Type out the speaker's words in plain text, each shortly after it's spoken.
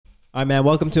All right, man.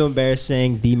 Welcome to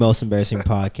Embarrassing, the most embarrassing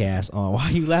podcast. Oh, why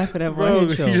are you laughing at my Bro,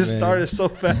 intro, you just man? started so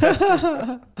fast.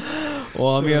 Well,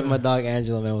 I'm here with my dog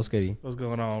Angela, man. What's goody? What's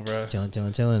going on, bro?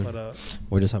 Chilling. What up?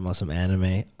 We're just talking about some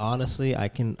anime. Honestly, I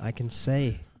can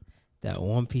say that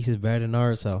One Piece is better than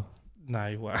Naruto. Nah,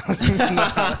 you wild.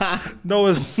 Nah. No,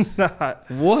 it's not.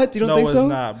 What? You don't No, think so? it's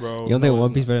not, bro. You don't No, think it's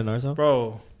One Piece not. better than Naruto?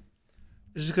 Bro,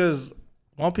 it's just because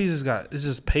One Piece it's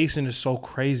just pacing is so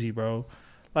crazy, bro.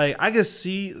 Like, I could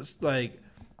see, like,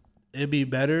 it'd be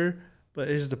better, but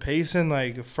it's just the pacing,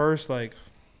 like, first, like,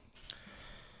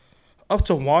 up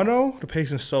to Wano, the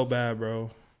pacing's so bad, bro.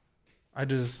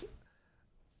 And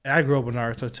I grew up with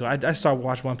Naruto, too. I started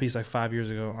watching One Piece, like, 5 years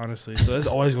ago, honestly. So it's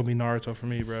always going to be Naruto for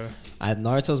me, bro.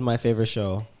 Naruto's my favorite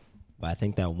show, but I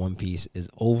think that One Piece is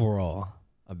overall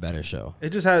a better show.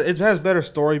 It has better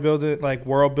story building, like,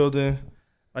 world building,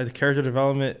 like, the character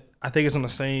development. I think it's on the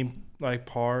same, like,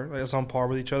 par. Like, it's on par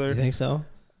with each other. You think so?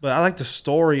 But I like the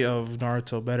story of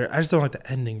Naruto better. I just don't like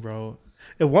the ending, bro.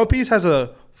 If One Piece has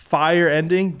a fire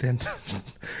ending, then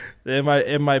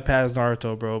it might pass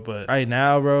Naruto, bro. But right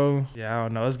now, bro, yeah, I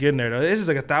don't know. It's getting there, though. This is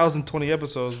like 1,020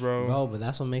 episodes, bro. Bro, but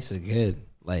that's what makes it good.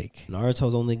 Like,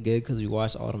 Naruto's only good because we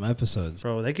watched all them episodes.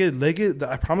 Bro, they could.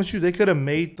 I promise you, they could have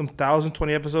made them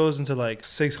 1,020 episodes into like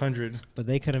 600. But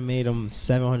they could have made them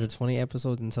 720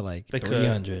 episodes into like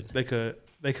 300. They could.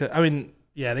 I mean,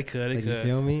 yeah, they could. Like, you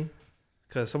feel me?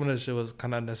 Because some of this shit was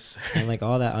kind of unnecessary. And like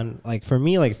all that, like for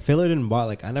me, like filler didn't bother.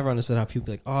 Like I never understood how people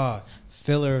be like, oh,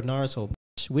 filler of Naruto.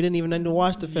 We didn't even need to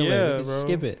watch the filler. Yeah, we could just bro.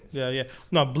 skip it. Yeah.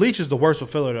 No, Bleach is the worst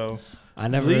with filler, though. I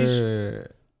never. Bleach?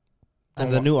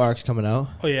 And the new arc's coming out.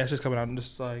 Oh yeah, it's just coming out in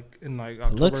October.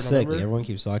 It looks sick. November. Everyone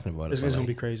keeps talking about it. It's but, gonna like,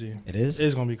 be crazy. It is.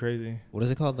 It's gonna be crazy. What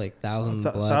is it called? Like Thousand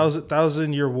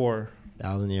 1,000 Year War.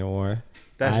 1,000 Year War.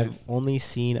 That's I've only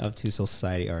seen up to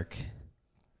Society arc.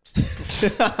 in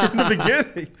the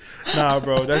beginning. Nah,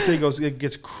 bro, that thing it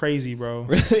gets crazy, bro.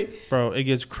 Really? Bro, it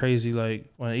gets crazy. Like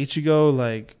when Ichigo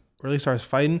like really starts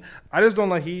fighting, I just don't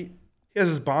like he has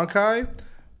his Bankai,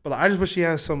 but like, I just wish he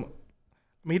has some.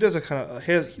 I mean, he does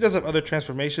he does have other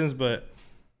transformations, but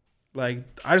like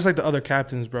I just like the other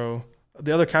captains, bro.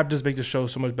 The other captains make the show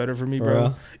so much better for me,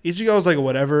 bro. Ichigo's like a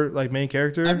whatever, like main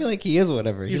character. I feel like he is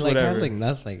whatever. He's like whatever. kind of like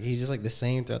nothing. He's just like the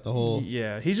same throughout the whole.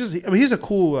 Yeah, he's a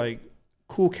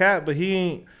cool cat, but he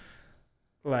ain't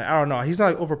like I don't know. He's not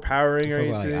like overpowering or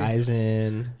anything. Like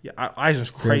Aizen. Yeah, Aizen's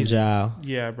crazy. Grimmjow.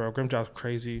 Yeah, bro, Grimmjow's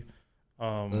crazy.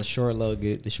 The short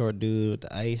the short dude with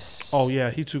the ice. Oh yeah,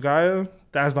 Hitsugaya.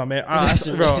 That's my man.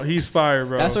 Actually- Bro, he's fire,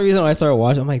 bro. That's the reason I started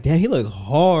watching. I'm like, damn, he looks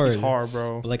hard. He's hard,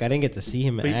 bro. But like, I didn't get to see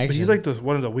him in action. But he's like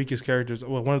one of the weakest characters.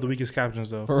 Well, one of the weakest captains,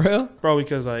 though. For real, Bro,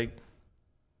 because like,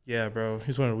 yeah, bro,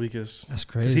 he's one of the weakest. that's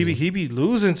 'Cause crazy. he be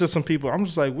losing to some people. I'm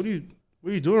just like, what are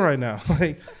you doing right now?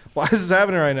 Like, why is this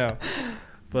happening right now?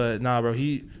 But nah, bro,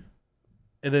 and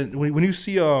then when you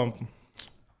see I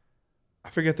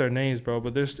forget their names, bro,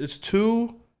 but it's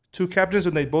two captains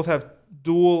and they both have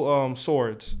dual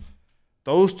swords.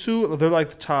 Those two, they're like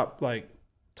the top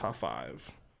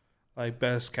 5, like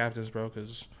best captains, bro,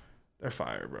 because they're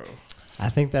fire, bro. I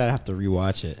think that I'd have to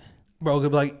rewatch it. Bro,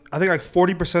 like I think like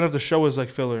 40% of the show is like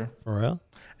filler, For real?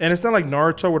 and it's not like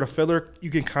Naruto where the filler you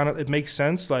can it makes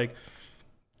sense. Like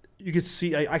you could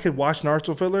see, I could watch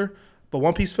Naruto filler, but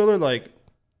One Piece filler, like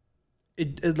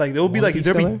it like they'll be One like Piece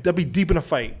they'll filler? be deep in a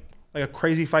fight, like a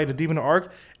crazy fight, a deep in the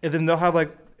arc, and then they'll have like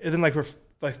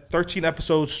 13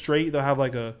 episodes straight, they'll have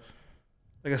like a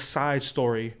side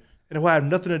story, and it will have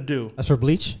nothing to do. That's for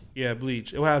Bleach. Yeah,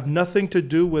 Bleach. It will have nothing to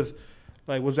do with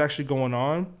like what's actually going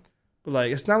on. But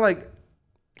like it's not like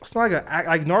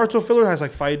like Naruto filler has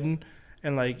like fighting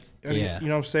and like Yeah. you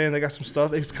know what I'm saying? They got some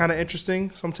stuff. It's kind of interesting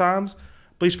sometimes.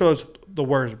 Bleach filler's the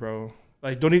worst, bro.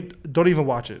 Like don't even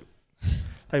watch it.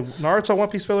 Like Naruto One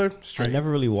Piece filler, straight. I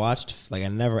never really watched. Like I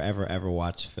never ever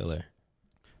watched filler.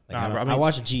 Like, Nah, bro, I I mean-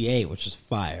 watched G8, which was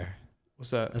fire.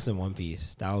 What's that? That's in One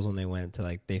Piece. That was when they went to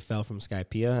like they fell from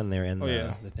Skypiea and they're in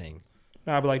the thing.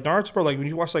 Nah, but like Naruto, bro, like when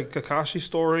you watch like Kakashi's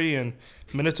story and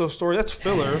Minato's story, that's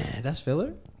filler. That's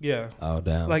filler. Yeah. Oh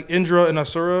damn. Like Indra and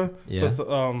Asura. Yeah. With,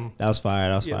 that was fire.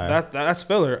 That was fire. that's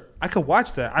filler. I could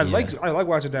watch that. I like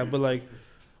watching that, but like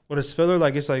when it's filler,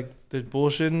 like it's like there's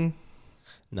bullshitting.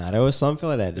 Nah, there was some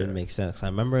filler that didn't make sense. I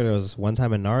remember there was one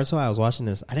time in Naruto I was watching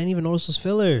this. I didn't even know this was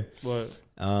filler. What?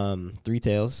 Three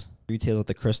Tails with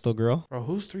the crystal girl. Bro,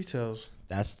 who's Three Tails?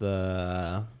 That's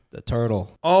the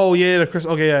turtle. Oh yeah, the Chris.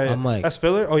 Okay, yeah. I'm like, that's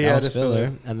filler. Oh yeah, that was that's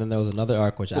filler. And then there was another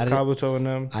arc which With Kabuto and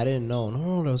them. I didn't know.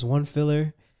 No, there was one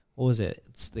filler. What was it?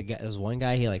 It's the guy. There was one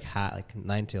guy. He like had like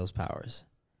Nine Tails powers.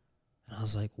 And I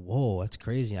was like, whoa, that's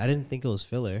crazy. I didn't think it was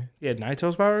filler. He had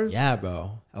Naito's powers? Yeah,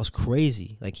 bro. That was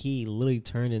crazy. Like, he literally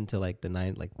turned into, like,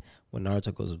 when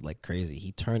Naruto goes, like, crazy.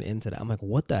 He turned into that. I'm like,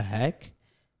 what the heck?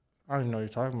 I don't even know what you're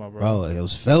talking about, bro. Bro, it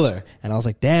was filler. And I was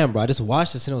like, damn, bro, I just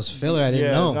watched this and it was filler. I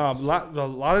didn't know. No, a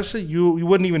lot of shit you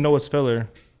wouldn't even know it's filler.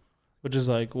 Which is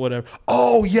like, whatever.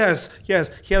 Oh, yes. He had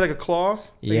like a claw.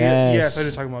 Yes, I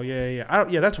was talking about.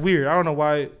 Yeah. That's weird. I don't know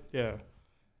why. Yeah.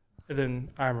 And then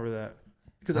I remember that.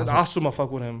 Because Asuma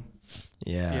fuck with him.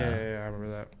 Yeah. Yeah, I remember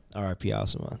that. R.I.P.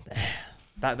 Asuma.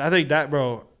 I think that,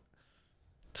 bro,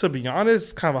 to be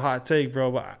honest, kind of a hot take, bro.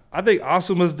 But I think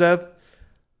Asuma's death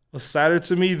was sadder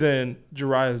to me than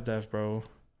Jiraiya's death, bro.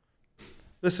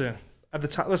 Listen,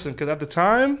 because at the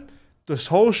time, this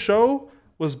whole show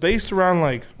was based around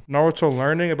like Naruto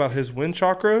learning about his wind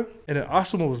chakra, and then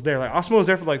Asuma was there. Like Asuma was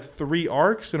there for like 3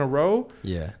 arcs in a row.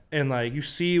 Yeah. And like you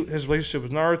see his relationship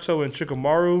with Naruto and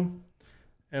Shikamaru.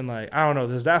 And, like, I don't know.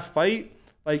 There's that fight.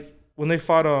 Like, when they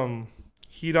fought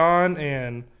Hidan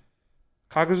and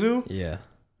Kakuzu. Yeah.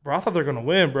 Bro, I thought they were going to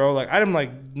win, bro. Like, I'm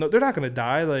like, no, they're not going to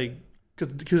die. Like,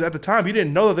 because at the time, he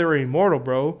didn't know that they were immortal,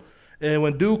 bro. And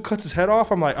when dude cuts his head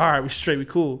off, I'm like, all right, we straight, we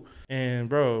cool. And,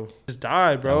 bro, just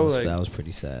died, bro. That was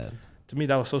pretty sad. To me,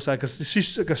 that was so sad. Because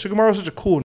Shikamaru is such a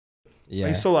cool. Yeah.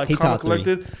 He's so, like, calm and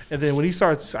collected. And then when he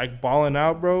starts, like, balling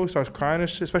out, bro, starts crying and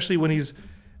shit, especially when he's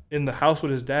in the house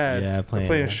with his dad,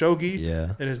 playing shogi,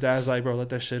 and his dad's like, bro, let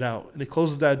that shit out. And he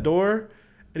closes that door,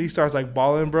 and he starts like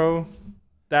bawling, bro.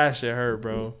 That shit hurt,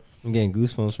 bro. I'm getting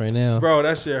goosebumps right now, bro.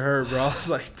 That shit hurt, bro. I was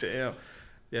like, damn.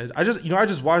 Yeah, I just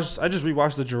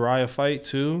rewatched the Jiraiya fight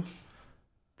too,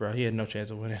 bro. He had no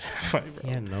chance of winning that fight, bro.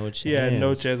 He had no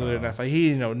chance. Of winning that fight. He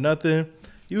didn't know nothing.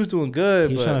 He was doing good.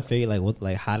 He was trying to figure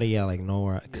how do y'all like know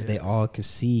where, because they all could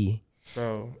see.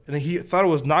 Bro, and then he thought it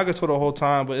was Nagato the whole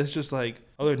time, but it's just like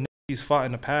other he's fought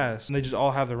in the past, and they just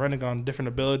all have the Rinnegan different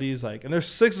abilities, like, and there's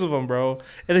 6 of them, bro.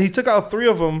 And then he took out 3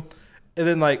 of them, and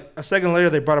then like a second later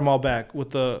they brought them all back with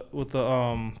the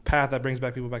path that brings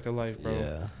back people back to life, bro.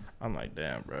 Yeah, I'm like,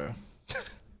 damn, bro.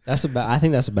 I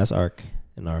think that's the best arc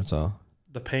in Naruto.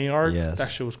 The pain arc, yes, that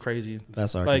shit was crazy.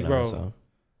 Best arc, like, in Naruto. Bro.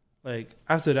 Like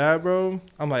after that, bro,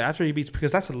 I'm like, after he beats,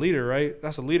 because that's a leader, right?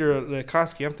 That's a leader of the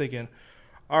Akatsuki. I'm thinking,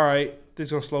 all right, this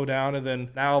is gonna slow down, and then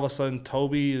now all of a sudden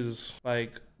Toby is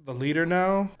like the leader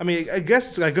now. I mean, I guess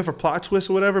it's like good for plot twists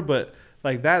or whatever, but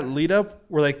like that lead up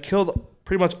where they killed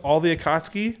pretty much all the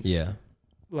Akatsuki. Yeah.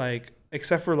 Like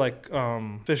except for like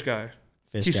Fish guy.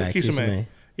 Kisame.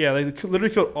 Yeah, they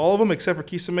literally killed all of them except for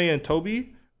Kisame and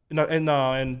Toby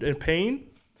and Pain.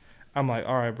 I'm like,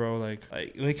 all right, bro. Like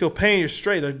when they kill Pain, you're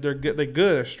straight. They're good.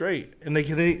 They're straight. And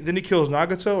then he kills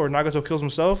Nagato, or Nagato kills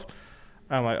himself.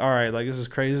 I'm like, all right, like this is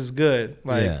crazy. This is good.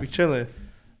 Like we chilling.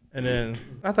 And then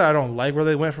I thought I don't like where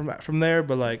they went from there,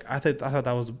 but like I thought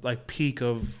that was like peak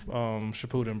of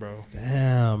Shippuden, bro.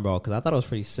 Damn, bro, because I thought it was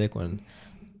pretty sick when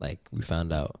like we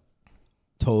found out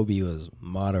Toby was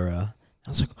Madara. I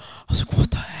was like,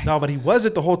 what the heck? No, but he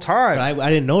wasn't the whole time. But I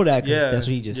didn't know that because that's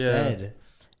what he just said,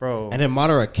 bro. And then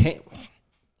Madara came.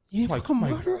 You didn't like, fuck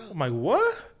Madara? I'm like,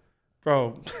 what,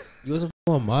 bro? You wasn't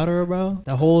fucking Madara,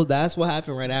 bro. That's what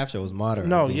happened right after was Madara.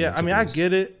 No, yeah, I mean I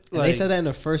get it. And they said that in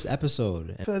the first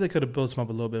episode. I feel like they could have built him up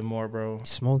a little bit more, bro. He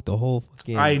smoked the whole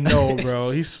fucking. I know, bro.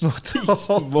 He smoked the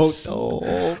whole.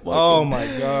 Oh my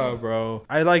god, bro.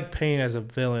 I like Pain as a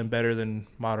villain better than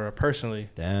Madara personally.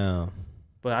 Damn.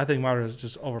 But I think Madara is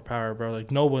just overpowered, bro.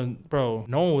 Like no one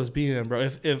was beating him, bro.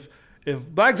 If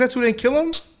Black Zetsu didn't kill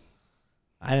him,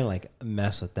 I didn't like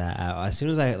mess with that. As soon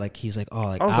as he's like, oh,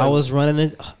 like I was running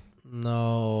it.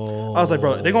 No. I was like,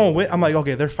 bro, they're gonna win. I'm like,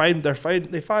 okay, they're fighting.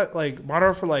 They fight like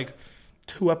Madara for like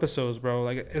 2 episodes, bro,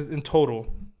 like in total.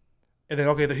 And then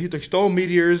okay, they stole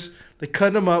meteors. They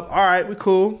cut him up. All right, we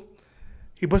cool.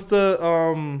 He puts the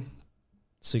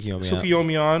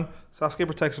Tsukiyomi on. Sasuke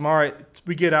protects him. All right,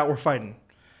 we get out. We're fighting.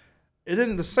 And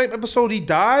then the same episode, he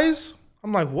dies.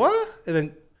 I'm like, what? And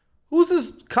then who's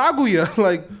this Kaguya?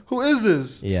 Like, who is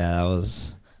this? Yeah, that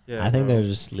was. Yeah, I think they're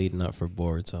just leading up for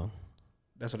Boruto.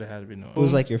 That's what it had to be known.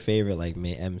 Who's like your favorite like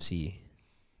MC,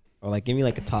 or like give me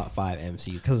like a top 5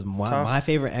 MC? Because my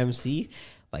favorite MC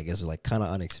like is like kind of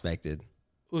unexpected.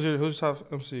 Who's your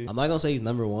top MC? I'm not gonna say he's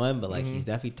number 1, but like he's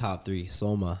definitely top 3.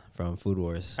 Soma from Food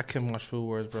Wars. I couldn't watch Food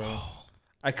Wars, bro.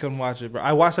 I couldn't watch it, bro.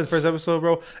 I watched like the first episode,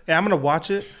 bro, and I'm gonna watch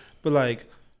it, but like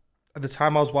at the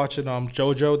time I was watching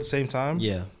JoJo at the same time.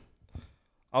 Yeah.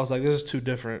 I was like, this is too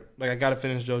different. Like I gotta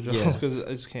finish JoJo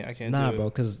because I can't. Nah, do it. Bro,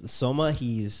 because Soma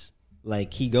he's.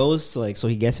 Like he goes to like, so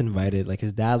he gets invited. Like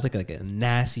his dad's like a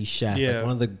nasty chef, like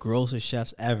one of the grossest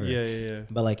chefs ever. Yeah.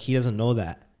 But like he doesn't know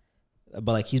that.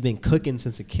 but like he's been cooking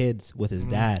since a kid with his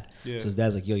dad. Yeah. So his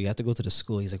dad's like, yo, you have to go to the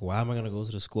school. He's like, why am I gonna go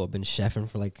to the school? I've been chefing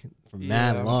for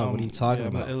mad long. What are you talking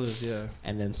about?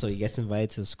 And then so he gets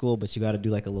invited to the school, but you got to do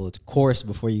like a little course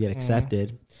before you get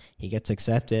accepted. He gets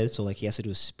accepted, so like he has to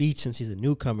do a speech since he's a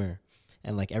newcomer,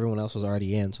 and like everyone else was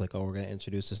already in. So like, oh, we're gonna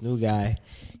introduce this new guy.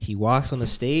 He walks on the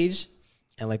stage,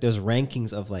 and like there's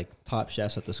rankings of like top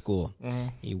chefs at the school.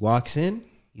 He walks in,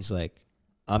 he's like,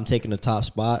 I'm taking the top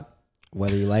spot.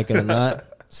 Whether you like it or not,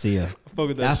 see ya.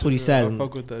 That's what he said.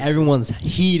 Everyone's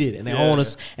heated, and they all want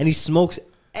to. And he smokes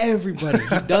everybody.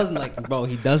 He doesn't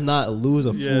he does not lose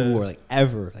a food war like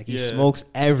ever. Like he smokes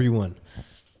everyone.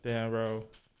 Damn, bro.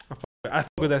 I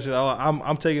fuck with that shit.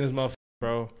 I'm taking this motherfucker,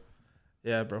 bro.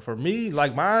 Yeah, bro. For me,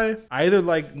 like I either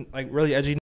like really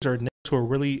edgy niggas or niggas who are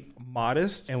really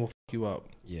modest and will fuck you up.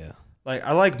 Yeah. Like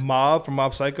I like Mob from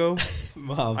Mob Psycho.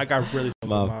 Mob. Like I really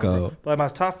Mob go. Like my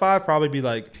top 5 probably be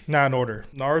like not in order.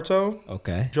 Naruto.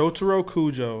 Okay. Jotaro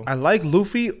Kujo. I like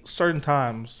Luffy certain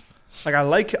times. Like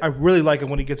I really like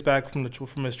him when he gets back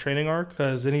from his training arc,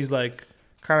 because then he's like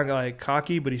kind of like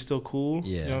cocky, but he's still cool.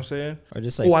 Yeah. You know what I'm saying? Or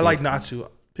just like I like Natsu.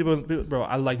 People, bro,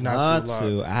 I like Natsu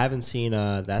a lot. I haven't seen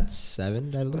That's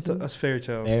 7. That's Fairy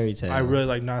Tail. Fairy Tail. I really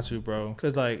like Natsu, bro,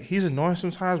 because like he's annoying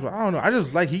sometimes, but I don't know. I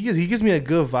just like he gives me a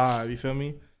good vibe. You feel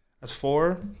me? That's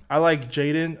 4. I like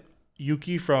Jaden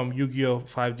Yuki from Yu-Gi-Oh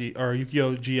 5D or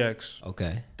Yu-Gi-Oh GX.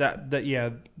 Okay. That's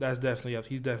definitely up.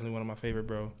 He's definitely one of my favorite,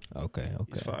 bro. Okay.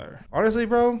 He's fire. Honestly,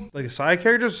 bro, like the side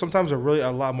characters sometimes are really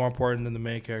a lot more important than the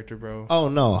main character, bro. Oh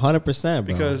no, 100%,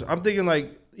 bro. Because I'm thinking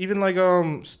like even like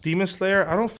Demon Slayer,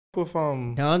 I don't fuck with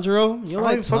Tanjiro. You don't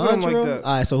like Tanjiro? Like that.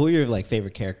 All right, so who are your like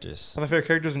favorite characters? My favorite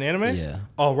characters in anime? Yeah.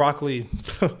 Oh, Rock Lee.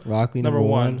 Rock Lee number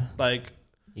 1. Like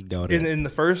he go in the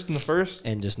first and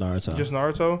just Naruto. Just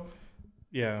Naruto.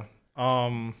 Yeah.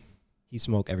 He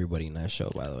smoked everybody in that show,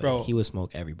 by the way. Bro, he would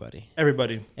smoke everybody.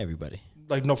 Everybody.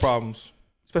 Like no problems.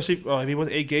 Especially if he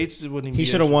went 8 gates, it wouldn't even. He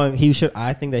should have won.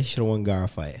 I think that he should have won Gaara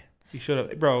fight. He should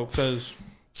have, bro. Because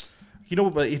you know,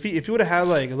 but if he would have had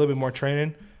like a little bit more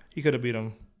training, he could have beat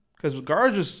him. Because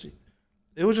Gaara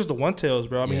it was just the one tails,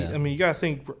 bro. I mean, you gotta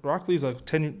think Rock Lee's like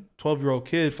 10, 12-year-old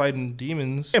kid fighting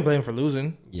demons. You can't blame him for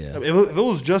losing. Yeah. If it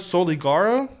was just solely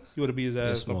Gaara, he would have beat his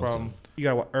ass. No problem. Him. You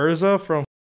got Urza from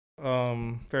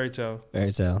Fairy Tail.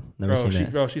 Never seen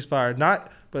that. Bro, she's fired.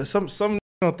 But some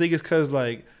don't think it's because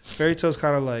like Fairy Tail's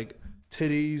kind of like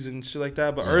titties and shit like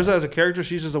that. But Urza as a character,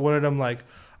 she's just one of them like,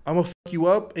 I'm gonna fuck you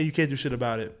up and you can't do shit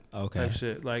about it. Okay. Type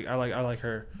shit. Like I like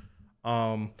her.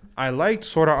 I liked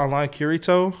Sword Art Online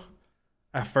Kirito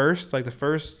at first, like the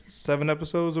first 7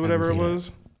 episodes or whatever it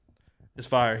was. It's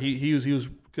fire. He was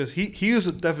because he used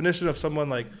the definition of someone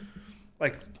like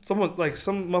someone like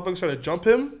some motherfuckers trying to jump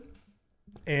him,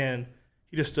 and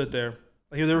he just stood there.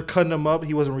 Like they were cutting him up,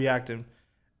 he wasn't reacting.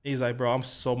 He's like, bro, I'm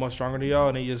so much stronger than y'all,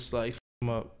 and he just like f him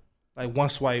up, like one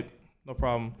swipe, no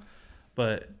problem.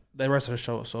 But the rest of the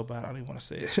show is so bad, I don't even want to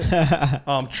say it.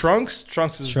 Trunks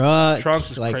is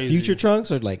like crazy. Future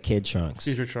Trunks or like Kid Trunks?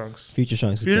 Future Trunks /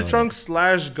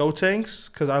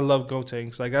 Gotenks, because I love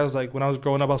Gotenks. Like that was like when I was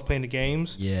growing up, I was playing the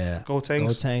games. Yeah,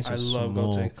 Gotenks. I love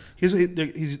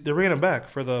Gotenks. They're bringing him back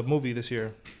for the movie this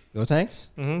year. Gotenks?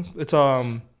 Mm-hmm. It's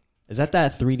Is that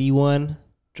 3D one?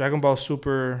 Dragon Ball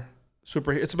Super.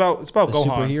 It's about Gohan.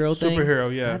 Superhero thing?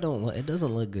 Superhero, yeah. It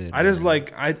doesn't look good. I just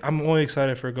like I'm only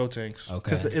excited for Gotenks.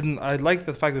 Okay. Because I like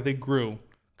the fact that they grew.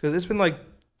 Because it's been like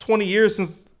 20 years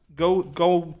since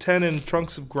Goten and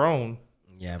Trunks have grown.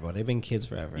 Yeah, bro. They've been kids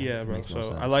forever. Yeah, bro.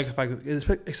 So I like the fact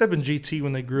that except in GT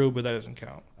when they grew, but that doesn't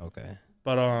count. Okay.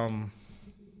 But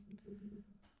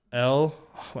L. Oh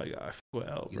my god, I fuck with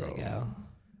L, bro. You like L?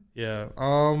 Yeah.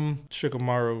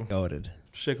 Shikamaru. Goated.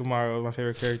 Shikamaru, my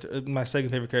favorite character, my second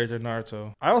favorite character in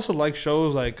Naruto. I also like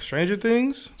shows like Stranger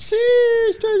Things.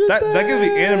 That gives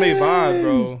me anime vibe,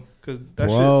 bro. Cause that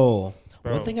bro.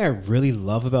 One thing I really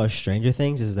love about Stranger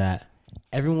Things is that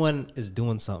everyone is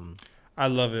doing something. I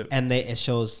love it, and it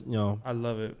shows. I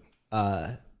love it.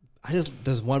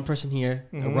 There's one person here,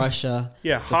 Russia.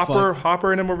 Yeah,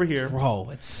 Hopper, and him over here,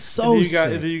 bro. It's so.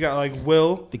 Then you got like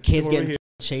Will. The kids getting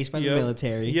chased by the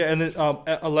military. Yeah, and then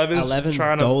 11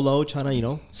 trying to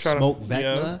smoke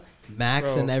Vecna,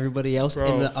 Max, and everybody else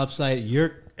in the upside.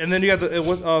 And then you got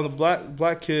the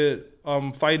black kid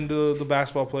fighting the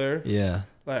basketball player. Yeah,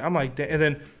 like I'm like, and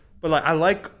then, but like I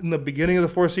like in the beginning of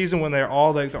the 4th season when they're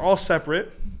all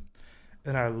separate,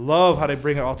 and I love how they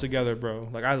bring it all together, bro.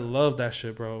 Like I love that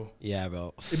shit, bro. Yeah,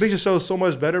 bro. It makes the show so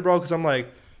much better, bro. Because I'm like,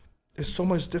 there's so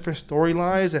much different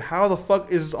storylines, and how the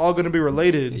fuck is this all gonna be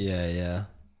related? Yeah,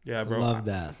 bro. Love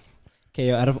that.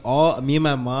 Okay, out of all me and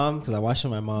my mom, because I watch it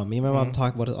with my mom. Me and my mom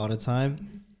talk about it all the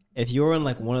time, If you're in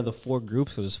like one of the 4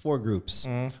 groups, because there's 4 groups,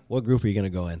 what group are you gonna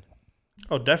go in?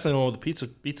 Oh, definitely one with the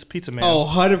pizza man.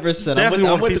 Oh,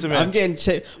 100%. I'm getting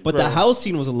chased. But Bro. The house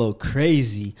scene was a little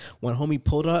crazy. When homie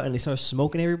pulled out and they started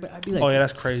smoking everybody, I'd be like, oh yeah,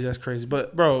 that's crazy.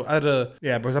 But bro, bro,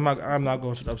 I'm not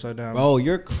going to the upside down. Bro,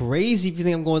 you're crazy if you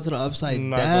think I'm going to the upside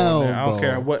down. I don't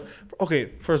care what.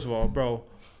 Okay, first of all, bro,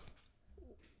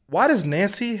 why does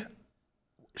Nancy?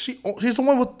 She's the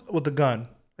one with the gun.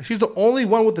 She's the only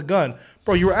one with the gun,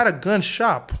 bro. You were at a gun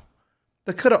shop.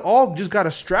 They could have all just got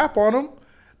a strap on them.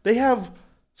 They have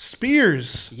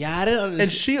spears. Yeah, I didn't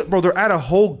understand. They're at a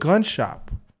whole gun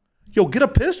shop. Yo, get a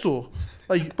pistol.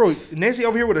 Like, bro, Nancy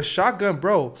over here with a shotgun,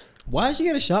 bro. Why did she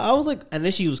get a shot? I was like, and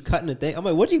then she was cutting the thing. I'm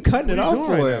like, what are you cutting it off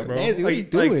for? Right now, bro? Nancy, what are you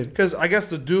doing? Because I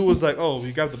guess the dude was like, oh,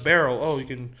 you got the barrel. Oh, you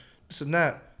can this and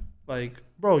that. Like,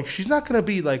 bro, she's not going to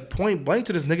be like point blank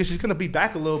to this nigga. She's going to be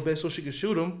back a little bit so she can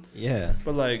shoot him. Yeah.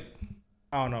 But like,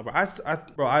 I don't know,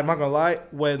 bro. I'm not gonna lie.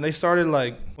 When they started,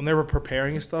 like, when they were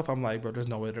preparing and stuff, I'm like, bro, there's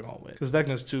no way they're gonna win. Because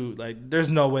Vecna's too, like, there's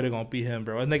no way they're gonna beat him,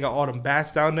 bro. And they got all them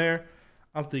bats down there.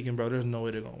 I'm thinking, bro, there's no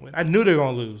way they're gonna win. I knew they were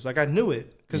gonna lose. Like, I knew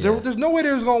it. Because there's no way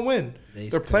they was gonna win.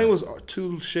 Their plane was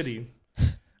too shitty.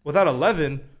 Without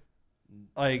 11,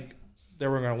 like, they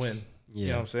were gonna win. Yeah. You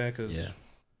know what I'm saying? Because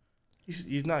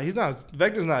he's not.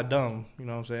 Vecna's not dumb. You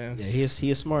know what I'm saying? Yeah, he's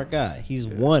a smart guy. He's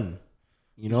won.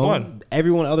 You know,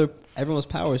 everyone's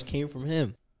powers came from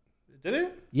him. Did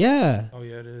it? Yeah. Oh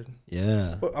yeah, it did.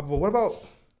 Yeah. But what about?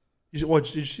 Did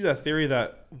you see that theory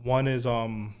that one is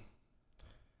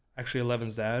actually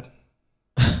 11's dad?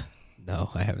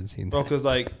 No, I haven't seen that. Bro,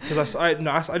 because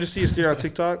I just see his theory on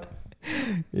TikTok.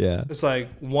 Yeah. It's like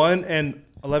 1 and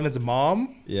 11's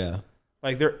mom. Yeah.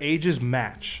 Like their ages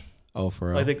match. Oh, for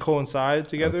real? Like they coincide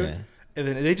together. Okay. And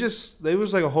then they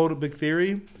was like a whole big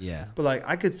theory. Yeah. But like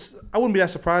I wouldn't be that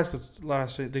surprised because a lot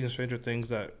of things in Stranger Things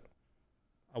that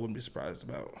I wouldn't be surprised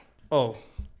about. Oh,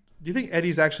 do you think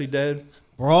Eddie's actually dead?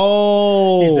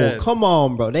 Bro, come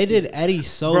on, bro. They did Eddie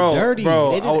dirty.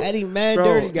 They did Eddie mad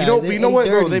dirty, guys. You know what,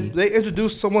 dirty. Bro? They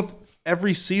introduced someone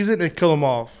every season and kill him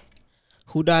off.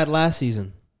 Who died last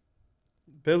season?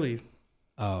 Billy.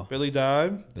 Oh. Billy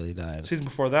died. Season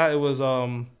before that, it was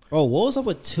Bro, what was up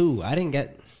with 2? I didn't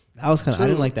get. I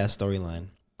didn't like that storyline.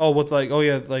 Oh, with like, I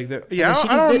don't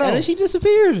know. And then she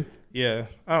disappeared. Yeah,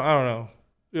 I don't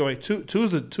know. Wait,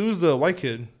 two's the white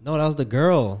kid. No, that was the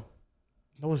girl.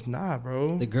 No, it's not,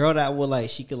 bro. The girl that would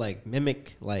she could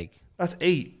mimic That's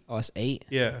 8. Oh, it's 8.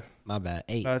 Yeah, my bad.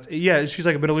 8. Yeah, she's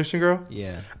like a Middle Eastern girl.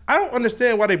 Yeah, I don't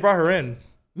understand why they brought her in.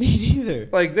 Me neither.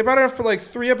 Like they brought her in for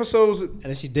 3 episodes, and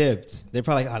then she dipped. They're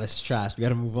probably like, oh, this is trash. We got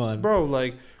to move on, bro.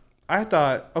 Like. I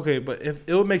thought, okay, but if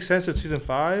it would make sense in season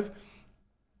 5,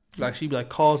 she'd be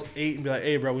calls 8 and be like,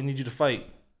 hey, bro, we need you to fight. You know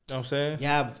what I'm saying?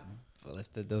 Yeah, but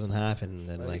if that doesn't happen,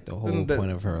 then the whole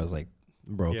point of her was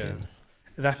broken. Yeah.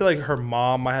 And I feel like her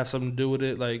mom might have something to do with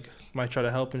it, might try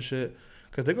to help and shit.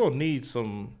 Because they're going to need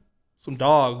some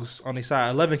dogs on their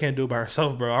side. 11 can't do it by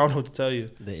herself, bro. I don't know what to tell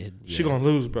you. She going to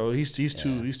lose, bro. He's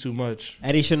too much.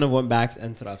 Eddie shouldn't have went back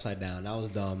into the upside down. That was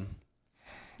dumb.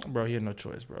 Bro, he had no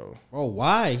choice, bro. Bro,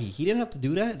 why? He didn't have to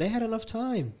do that. They had enough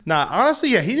time. Nah, honestly,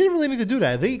 yeah, he didn't really need to do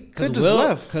that. They could just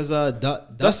left. Because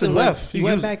Dustin left. He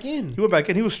went back in. He went back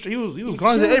in. He was gone. He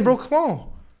said, hey, bro, come on.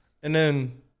 And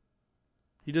then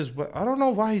he just. I don't know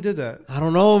why he did that. I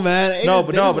don't know, man.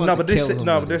 But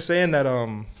they're saying that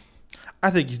I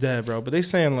think he's dead, bro. But they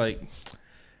saying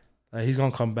he's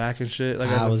gonna come back and shit,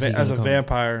 as a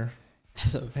vampire.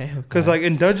 As a vampire. Because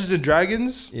in Dungeons and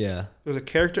Dragons, yeah, there's a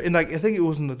character, and I think it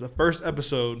was in the first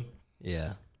episode.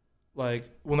 Yeah. When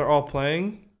they're all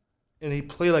playing, and he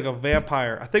played a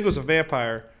vampire. I think it was a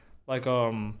vampire,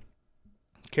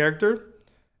 character,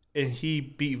 and he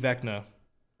beat Vecna,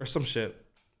 or some shit.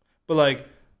 But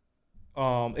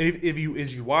if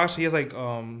you watch, he has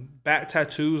bat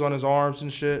tattoos on his arms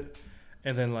and shit,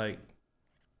 and then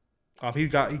he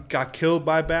got killed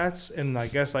by bats, and I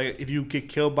guess if you get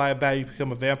killed by a bat, you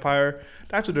become a vampire.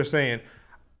 That's what they're saying.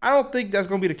 I don't think that's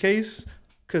gonna be the case,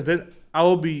 because then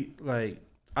I'd be kind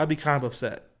of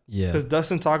upset. Yeah. Because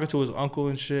Dustin talking to his uncle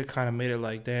and shit kind of made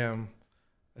it damn,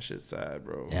 that shit's sad,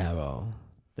 bro. Yeah, bro.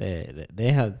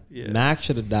 They had Mac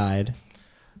should have died.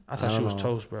 I thought she was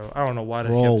toast, bro. I don't know why they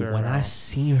kept her when around. I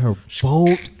seen her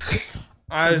bolt.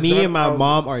 Me and my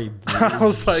mom are I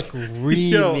was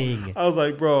screaming. Yo, I was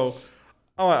like, bro.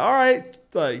 I'm like, all right,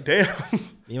 damn.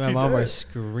 Me and my mom are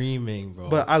screaming, bro.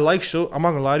 But I like shows. I'm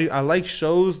not gonna lie to you. I like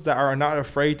shows that are not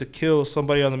afraid to kill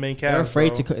somebody on the main cast. They're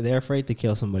afraid to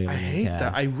kill somebody on the main cast. I hate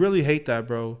that. I really hate that,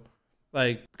 bro.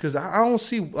 Because I don't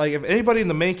see if anybody in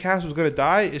the main cast was gonna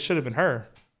die, it should have been her.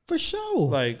 For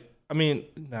sure. I mean,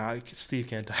 nah, Steve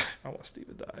can't die. I want Steve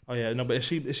to die. Oh yeah, no, but is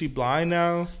she blind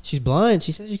now? She's blind.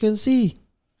 She said she couldn't see.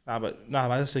 Nah,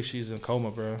 I just think she's in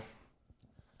coma, bro.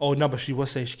 Oh no, but she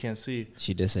was saying she can't see.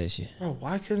 She did say she. Bro,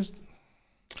 why can't?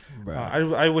 Bro,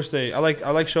 I wish I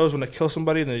like shows when they kill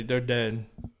somebody and they're dead.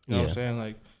 You know what I'm saying?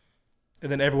 Like, and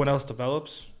then everyone else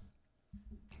develops.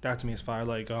 That to me is fire.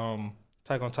 Like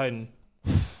Attack on Titan.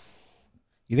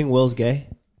 You think Will's gay?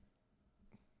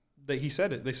 He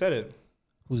said it. They said it.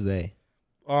 Who's they?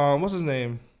 What's his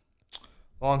name?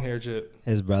 Long hair jit.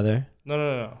 His brother?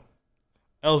 No.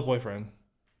 Elle's boyfriend.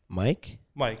 Mike.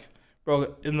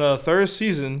 Bro, in the third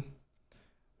season,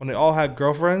 when they all had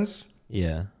girlfriends.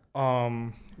 Yeah.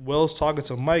 Will's talking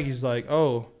to Mike. He's like,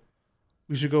 "Oh,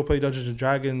 we should go play Dungeons and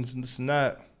Dragons and this and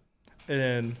that." And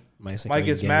then Mike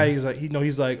gets mad.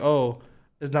 He's like, "Oh,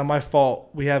 it's not my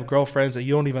fault. We have girlfriends and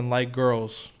you don't even like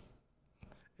girls."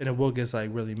 And then Will gets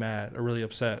like really mad or really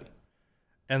upset.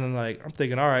 And then like I'm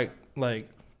thinking, all right, like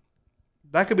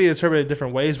that could be interpreted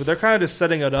different ways, but they're kind of just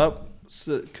setting it up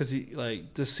because he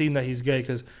like just seeing that he's gay.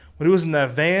 Because when he was in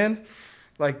that van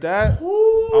like that, ooh,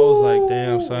 I was like,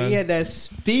 damn, son. He had that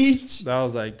speech. I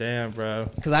was like, damn, bro.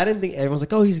 Because I didn't think everyone's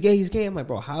like, oh, he's gay. I'm like,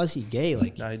 bro, how is he gay?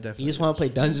 Like, nah, he just want to play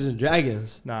Dungeons and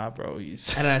Dragons. Nah, bro.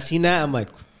 And I seen that, I'm like,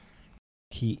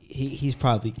 he's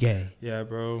probably gay. Yeah,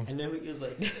 bro. And then he was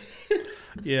like,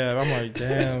 yeah, I'm like,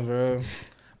 damn, bro.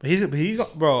 But he's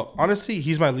bro. Honestly,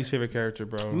 he's my least favorite character,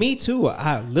 bro. Me too.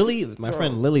 My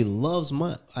friend Lily loves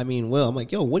Will. I'm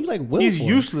like, yo, what do you like Will? He's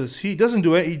useless. He doesn't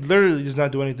do it. He literally does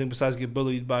not do anything besides get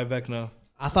bullied by Vecna.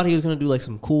 I thought he was gonna do like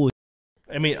some cool.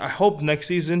 I mean, I hope next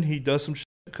season he does some shit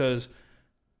because,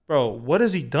 bro, what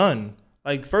has he done?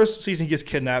 Like first season he gets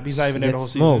kidnapped. He's not even there the whole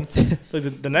season.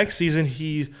 Like the next season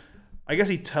he like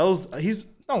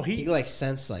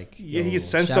sense like he gets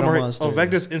sensed somewhere. Oh,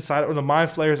 Vecna's inside, or the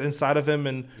mind flayer's inside of him,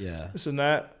 and this and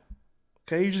that.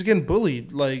 Okay, you're just getting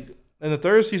bullied. Like in the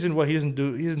third season, he doesn't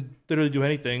literally do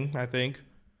anything, I think.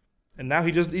 And now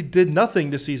he did nothing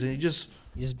this season. He just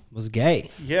was gay.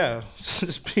 Yeah,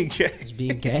 just being gay. Just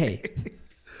being gay.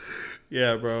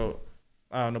 Yeah, bro.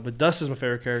 I don't know, but Dustin's my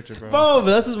favorite character, bro. Bro,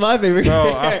 Dustin's my favorite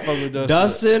character. I fuck with Dustin.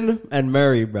 Dustin and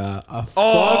Murray, bro. I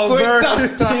fuck with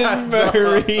Dustin and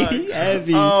Murray.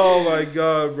 Heavy. Oh my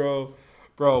god, bro.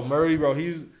 Bro, Murray, bro,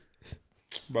 he's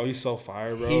so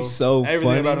fire, bro. He's so Everything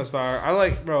funny. about him is fire. I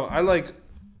like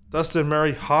Dustin,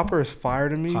 Murray. Hopper is fire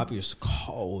to me. Hopper's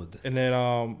cold. And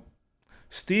then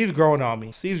Steve's growing on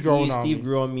me. Steve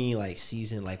grew on me like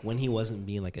season, like when he wasn't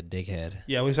being like a dickhead.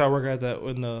 Yeah, we started working at that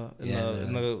in the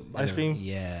ice cream.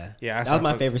 Yeah. That was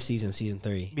my favorite season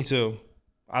 3. Me too.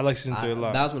 I like season 3 a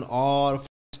lot. That was when all the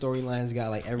storylines got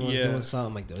like everyone's doing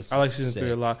something like those. I like season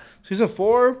 3 a lot. Season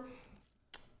 4,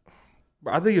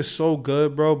 I think it's so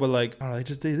good, bro. But like, I don't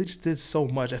know, they just did so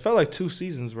much. I felt like 2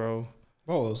 seasons, bro.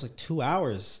 Bro, it was like 2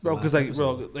 hours. Bro, because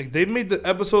they made the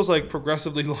episodes like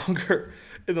progressively longer.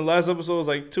 In the last episode, it was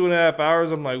like 2.5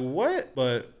 hours. I'm like, what?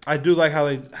 But I do like how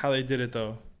they did it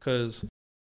though, because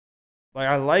like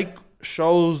I like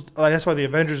shows like that's why the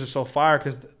Avengers are so fire,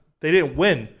 because they didn't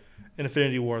win in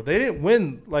Infinity War. They didn't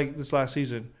win like this last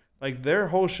season. Like their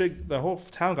whole shit, the whole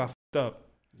town got fucked up.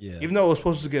 Yeah. Even though it was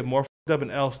supposed to get more fucked up and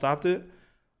L stopped it.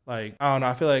 Like I don't know.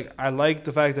 I feel like I like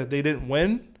the fact that they didn't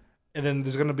win. And then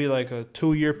there's gonna be like a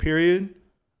 2-year period,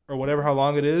 or whatever how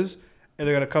long it is, and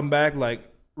they're gonna come back like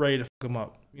ready to fuck them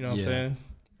up. You know what I'm saying?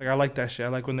 Like I like that shit. I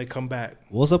like when they come back.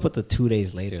 What's up with the 2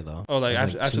 days later though? Oh, like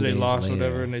after they lost or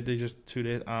whatever, and they did just 2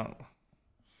 days. I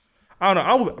don't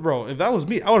know. Bro, if that was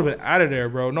me, I would have been out of there,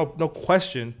 bro. No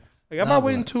question. Like I'm not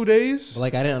waiting 2 days. But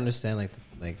like I didn't understand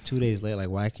like 2 days later. Like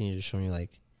why can't you just show me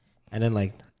like, and then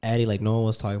like Eddie, like no one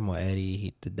was talking about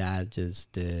Eddie. The dad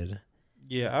just did.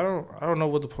 Yeah, I don't know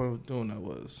what the point of doing that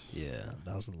was. Yeah,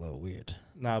 that was a little weird.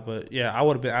 Nah, but yeah, I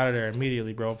would have been out of there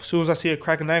immediately, bro. As soon as I see a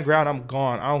crack in that ground, I'm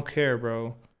gone. I don't care,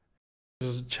 bro.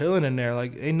 Just chilling in there,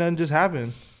 like ain't nothing just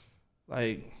happened.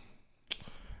 Like,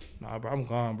 nah, bro, I'm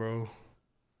gone, bro.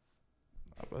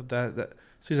 But that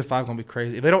season 5 gonna be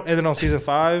crazy. If they don't end it on season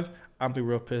 5, I'll be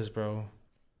real pissed, bro.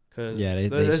 Cause they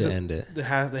should end it. They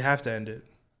have to end it.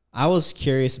 I was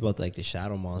curious about like the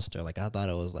shadow monster. Like I thought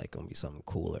it was like gonna be something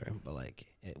cooler, but like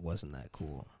it wasn't that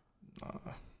cool.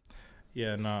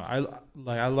 Yeah, no.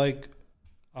 I like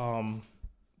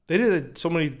they did so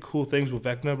many cool things with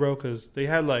Vecna, bro, because they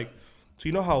had like, so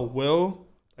you know how Will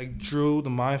like drew the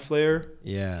mind flayer?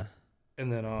 Yeah. And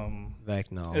then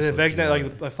Vecna. And then Vecna,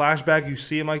 like the flashback, you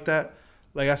see him like that.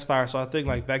 Like that's fire. So I think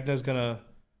like Vecna's gonna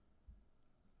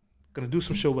do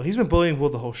some shit. He's been bullying Will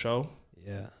the whole show.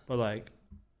 Yeah. But like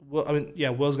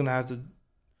Will's gonna have to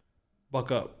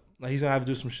buck up. Like he's gonna have to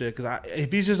do some shit, because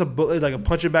if he's just a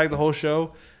punching bag the whole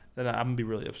show, then I'm gonna be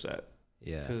really upset.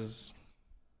 Yeah. Because,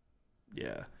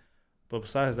 yeah. But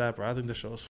besides that, bro, I think the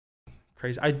show is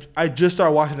crazy. I just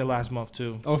started watching it last month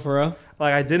too. Oh, for real?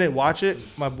 Like I didn't watch it.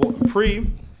 My boy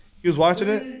he was watching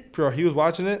it. He was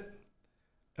watching it,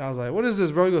 and I was like, "What is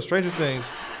this, bro?" He goes, "Stranger Things."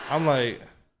 I'm like,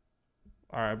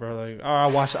 "All right, bro." Like, all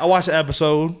right, I watched the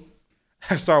episode.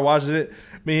 I started watching it.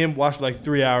 Me and him watched like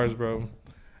 3 hours, bro.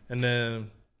 And then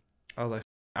I was like,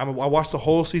 I watched the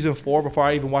whole season 4 before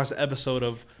I even watched the episode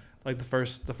of like the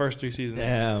first 3 seasons.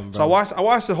 Damn, bro. So I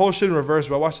watched the whole shit in reverse,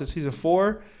 but I watched the season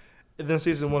 4 and then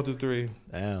season 1 through 3.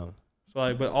 Damn. So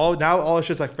like, but all the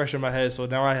shit's like fresh in my head. So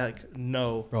now I like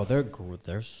know. Bro,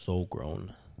 they're so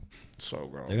grown. So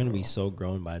grown. They're gonna be so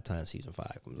grown by the time season 5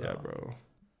 comes out. Yeah, bro.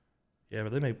 Yeah,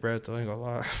 but they make bread though. I ain't gonna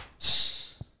lie.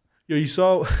 Yo, you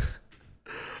saw.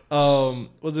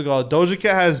 What's it called? Doja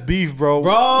Cat has beef, bro.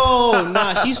 Bro,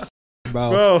 nah, she's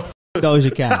bro.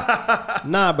 Doja Cat.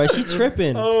 Nah, bro, she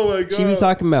tripping. Oh my god. She be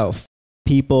talking about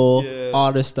people,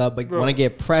 all this stuff, but want to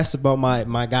get pressed about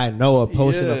my guy Noah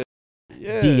posting a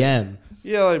DM.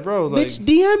 Yeah, like bro, like bitch,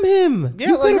 DM him. Yeah,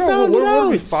 you like bro, what were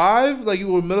we 5? Like you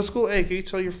were in middle school. Hey, can you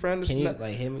tell your friend? Can you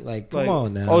like him? Like, come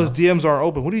on now. Oh, his DMs aren't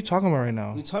open. What are you talking about right now?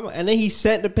 What are you talking about? And then he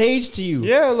sent the page to you.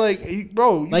 Yeah, like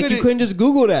bro, you couldn't just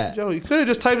Google that. Yo, you could have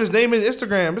just typed his name in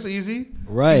Instagram. It's easy.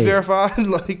 Right. He's verified.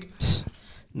 Like,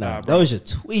 nah, bro. Those are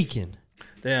tweaking.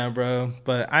 Damn, bro.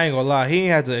 But I ain't gonna lie, he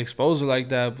ain't had to expose her like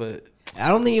that. But I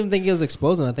don't even think he was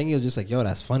exposing. I think he was just like, yo,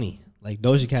 that's funny. Like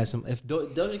Doja Cat. If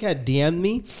Doja Cat DM'd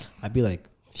me, I'd be like,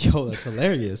 yo, that's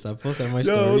hilarious. I posted on my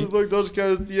story. Yo, look, Doja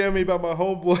Cat is DMing me about my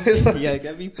homeboy. Like, yeah,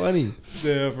 that'd be funny.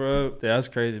 Yeah, bro. Yeah, that's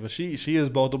crazy. But she is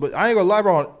both. But I ain't gonna lie,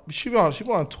 bro. She be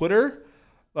on Twitter.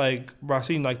 Like, bro, I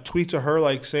seen like tweets of her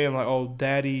like saying like, oh,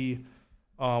 daddy.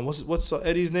 What's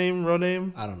Eddie's name? Real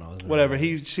name? I don't know. Whatever.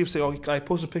 She was saying, oh, like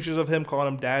posting pictures of him calling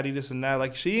him daddy, this and that.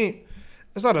 Like she ain't.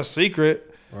 It's not a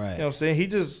secret. Right. You know what I'm saying? He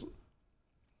just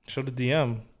showed the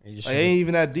DM. Like, it ain't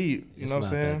even that deep. You know what I'm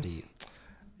saying? That deep.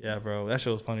 Yeah, bro. That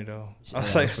shit was funny though. I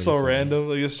was like so funny. Random.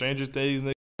 Like a Stranger Things.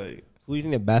 Like, who do you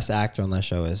think the best actor on that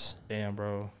show is? Damn,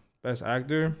 bro. Best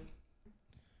actor?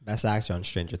 Best actor on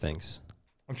Stranger Things.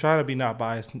 I'm trying to be not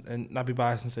biased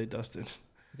and say Dustin.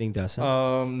 You think Dustin?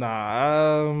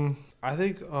 Nah. I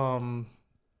think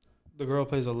the girl who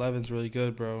plays 11's really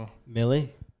good, bro.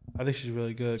 Millie? I think she's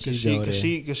really good because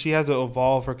she had to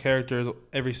evolve her character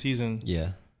every season.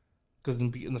 Yeah. Because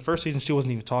in the first season she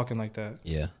wasn't even talking like that.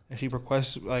 Yeah. And she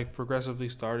progressively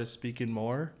started speaking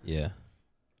more. Yeah.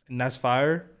 And that's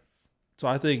fire. So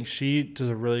I think she does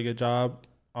a really good job.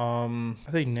 I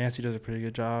think Nancy does a pretty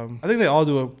good job. I think they all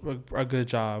do a good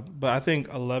job. But I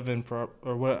think 11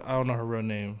 or what, I don't know her real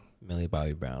name. Millie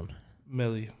Bobby Brown.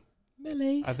 Millie.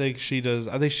 I think she does.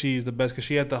 I think she's the best because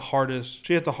she had the hardest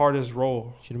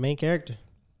role. She's the main character.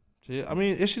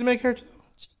 Is she the main character?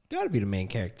 She gotta be the main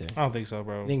character. I don't think so,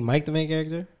 bro. You think Mike the main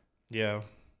character? Yeah.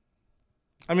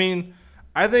 I mean,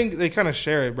 I think they kind of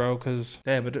share it, bro. Because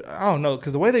but I don't know.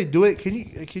 Because the way they do it, can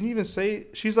you even say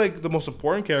she's like the most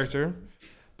important character?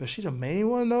 But she the main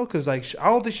one though? Because like I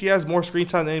don't think she has more screen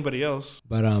time than anybody else.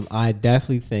 But I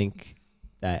definitely think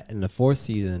that in the 4th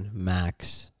season,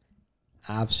 Max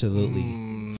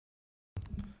absolutely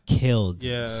killed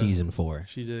season 4.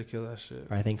 She did kill that shit.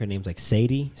 I think her name's like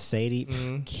Sadie.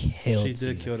 Killed. She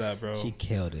did kill that, bro. She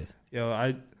killed it. Yo,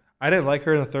 I didn't like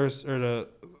her in the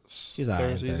She's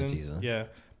third season. Yeah,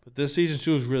 but this season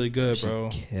she was really good, bro.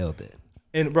 She killed it.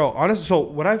 And bro, honestly, so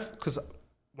when I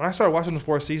started watching the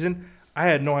 4th season, I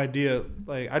had no idea.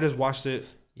 Like I just watched it.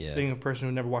 Yeah. Being a person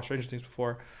who never watched Stranger Things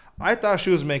before, I thought she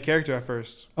was the main character at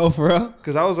first. Oh, for real?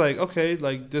 Because I was like, okay,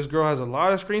 like this girl has a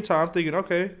lot of screen time. I'm thinking,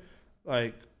 okay,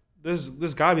 like this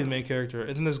gotta be the main character.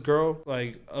 And then this girl,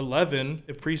 like 11,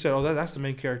 it said, oh, that's the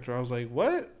main character. I was like,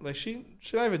 what? Like she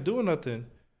not even doing nothing.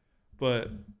 But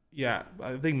yeah,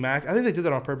 I think they did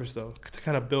that on purpose though, to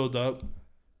kind of build up,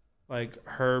 like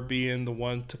her being the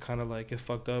one to kind of like get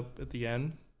fucked up at the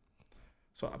end.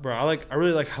 So, bro, I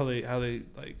really like how they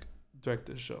like direct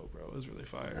this show, bro. It was really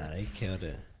fire. Nah, they killed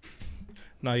it.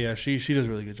 No, yeah, she does a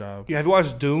really good job. Yeah, have you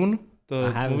watched Dune? I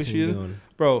haven't seen Dune.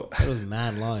 Bro. It was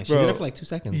mad long. She did it for like 2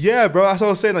 seconds. Yeah, bro. That's what I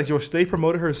was saying. Like, they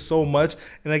promoted her so much,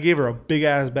 and they gave her a big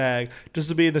ass bag just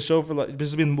to be in the show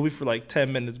just to be in the movie for like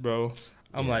 10 minutes, bro.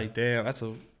 I'm like, damn, if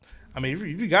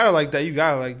you got her like that, you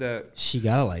got her like that. She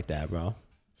got her like that, bro.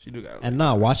 She do got her. And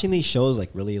watching these shows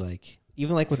like really like.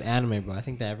 Even like with anime, bro, I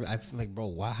think that I feel like,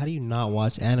 bro, how do you not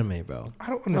watch anime, bro? I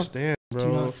don't understand,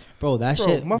 bro. Bro, that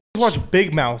shit. Motherfuckers watch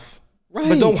Big Mouth. Right.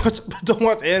 But don't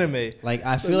watch anime. Like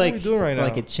I feel like what are we doing right now?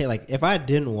 Like if I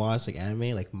didn't watch like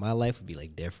anime, like my life would be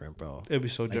like different, bro. It'd be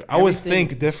so different. I would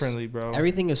think differently, bro.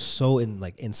 Everything is so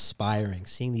inspiring.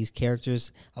 Seeing these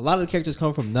characters, a lot of the characters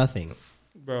come from nothing,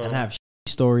 bro, and have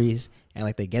stories, and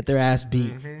like they get their ass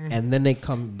beat, and then they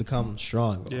become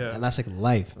strong, bro. Yeah, and that's like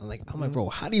life. I'm like, bro,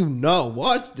 how do you not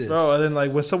watch this, bro? And then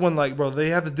like when someone like, bro, they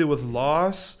have to deal with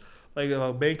loss. Like if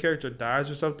a main character dies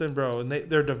or something, bro, and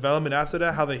their development after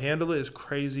that, how they handle it is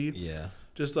crazy. Yeah.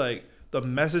 Just like the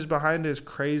message behind it is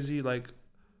crazy. Like,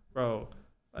 bro,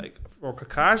 like for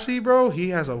Kakashi, bro, he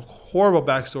has a horrible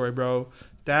backstory, bro.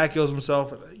 Dad kills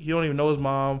himself. He don't even know his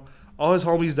mom. All his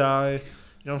homies die. You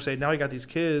know what I'm saying? Now he got these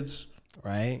kids.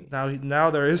 Right. Now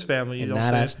they're his family. You know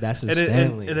what I'm saying? That's his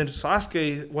family. And then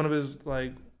Sasuke, one of his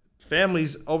like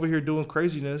families over here doing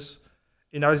craziness.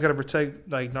 And now he's got to protect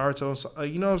like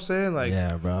Naruto. You know what I'm saying? Like,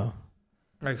 yeah, bro.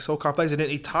 Like so complex. And then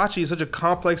Itachi is such a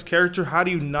complex character. How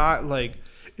do you not like?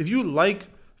 If you like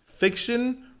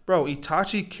fiction, bro,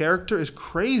 Itachi character is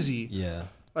crazy. Yeah.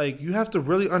 Like you have to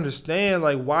really understand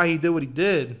like why he did what he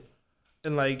did,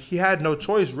 and like he had no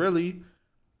choice really.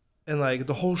 And like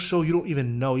the whole show, you don't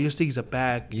even know. You just think he's a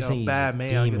bad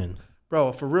man, demon.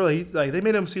 Bro. For real, they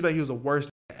made him seem like he was the worst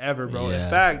ever, bro. Yeah. In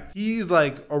fact, he's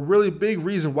like a really big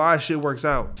reason why shit works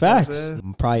out. Facts. You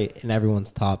know probably in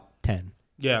everyone's top 10.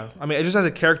 Yeah, I mean, it just as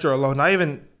a character alone, not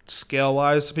even scale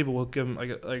wise. Some people will give him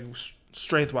like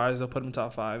strength wise, they'll put him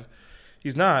top 5.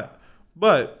 He's not,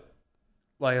 but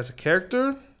like as a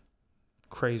character,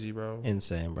 crazy, bro.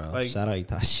 Insane, bro. Like, shout out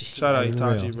Itachi. Shout out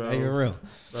Itachi, bro. Not even real,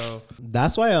 bro.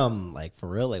 That's why like for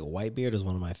real, like Whitebeard is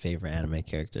one of my favorite anime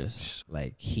characters.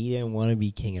 Like he didn't want to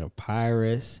be king of the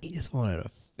pirates. He just wanted a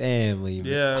family.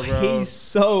 Yeah, bro. He's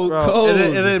so cold.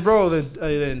 And then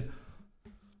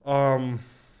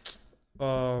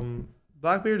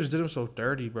Blackbeard just did him so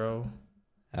dirty, bro.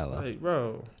 Hello, like,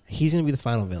 bro. He's gonna be the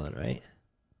final villain, right?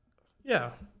 Yeah.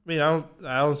 I mean, I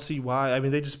don't see why. I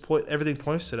mean, they just everything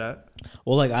points to that.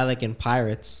 Well, like I like in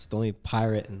Pirates, the only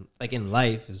pirate in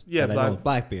life is that I know is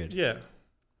Blackbeard. Yeah.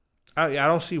 I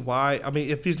don't see why. I mean,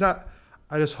 if he's not,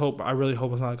 I really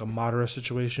hope it's not like a Madara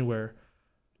situation where,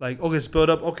 like, okay, it's built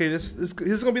up. Okay, this is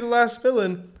gonna be the last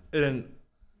villain, and then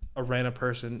a random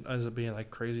person ends up being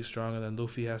like crazy strong, and then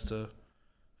Luffy has to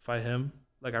fight him.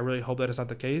 Like, I really hope that it's not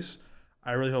the case.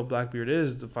 I really hope Blackbeard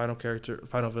is the final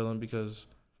villain, because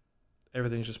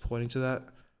everything's just pointing to that.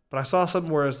 But I saw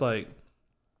something where it's like,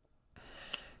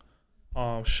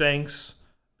 Shanks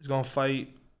is gonna fight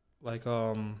like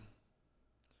people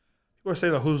are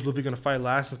saying that who's Luffy gonna fight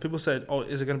last, and people said, oh,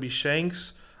 is it gonna be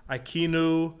Shanks,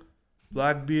 Aikinu,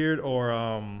 Blackbeard, or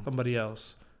somebody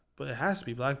else? But it has to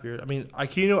be Blackbeard. I mean,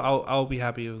 Aikinu, I'll be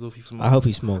happy if Luffy smokes. I hope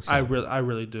he smokes. I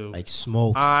really do. Like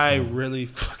smokes. I really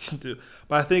fucking do.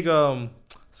 But I think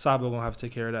Sabo gonna have to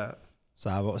take care of that.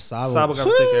 Sabo got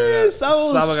to take care of that.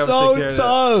 Sabo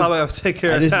got to take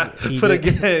care of that. For the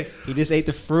gang. He just ate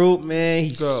the fruit, man.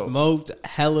 He smoked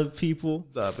hella people.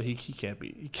 Nah, but he can't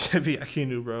be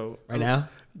Aikinu, bro. Right now?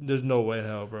 There's no way in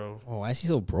hell, bro. Oh, why is he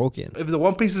so broken? If the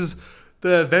One Piece is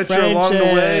the adventure along the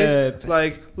way,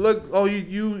 like, look, oh,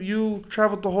 you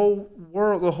traveled the whole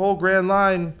world, the whole Grand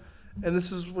Line, and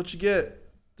this is what you get.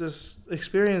 This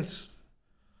experience.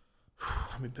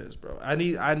 I'm pissed, bro.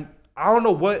 I don't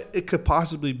know what it could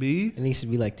possibly be. It needs to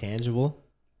be like tangible.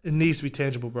 It needs to be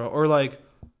tangible, bro. Or like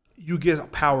you get a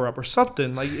power up or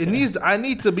something. Like it needs. I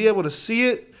need to be able to see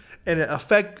it and it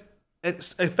affect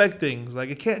things. Like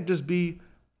it can't just be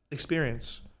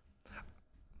experience.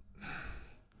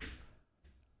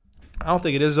 I don't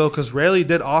think it is though, because Rayleigh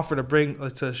did offer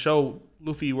to show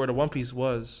Luffy where the One Piece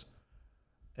was,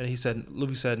 and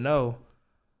Luffy said no.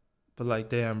 But like,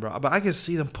 damn, bro. But I can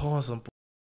see them pulling some.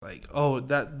 Like, oh,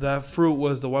 that fruit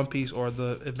was the One Piece, or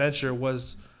the adventure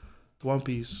was the One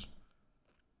Piece.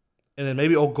 And then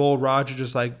maybe old Gold Roger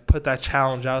just like put that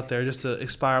challenge out there just to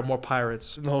inspire more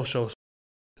pirates. And the whole show.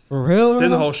 For real?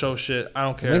 Then the whole show shit. I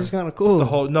don't care. It's kind of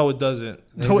cool. No, it doesn't.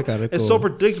 It's so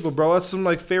predictable, bro. That's some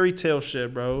like fairy tale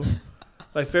shit, bro.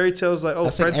 Like fairy tales, like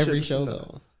that's friendship. Like every show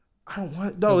though. I don't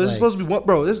want. No, this is supposed to be one,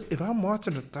 bro. If I'm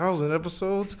watching 1,000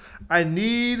 episodes, I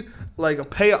need like a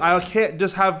pay. I can't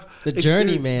just have the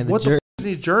journey, man.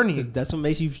 The journey. That's what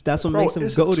makes you. That's what makes them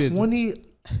goated.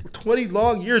 20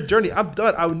 long year journey. I'm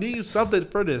done. I need something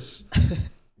for this.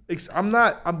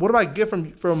 What do I get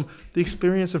from the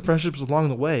experience of friendships along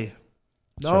the way?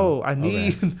 No, I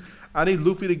need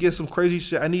Luffy to get some crazy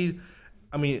shit. I mean,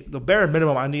 the bare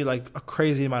minimum, I need like a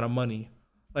crazy amount of money.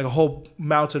 Like a whole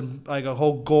mountain, like a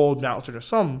whole gold mountain or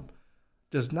something.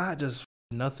 Just not just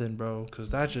nothing, bro. Because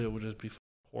that shit would just be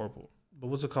horrible. But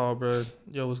what's it called, bro?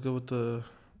 Yo, what's good with the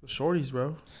shorties,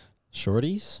 bro?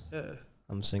 Shorties? Yeah.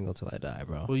 I'm single till I die,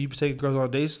 bro. Will you be taking girls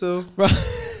on dates still? Bro.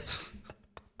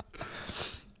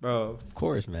 Bro. Of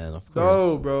course, man. Of course.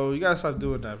 No, bro. You gotta stop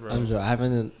doing that, bro. I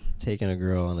haven't taken a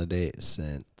girl on a date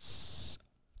since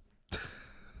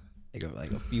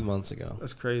like a few months ago.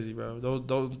 That's crazy, bro. Don't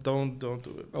do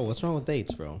it. Bro, what's wrong with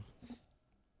dates, bro?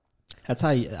 That's how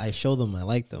I show them I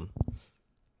like them.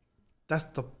 That's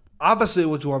the opposite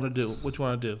of what you want to do. What you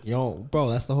want to do? You know, bro,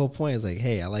 that's the whole point. It's like,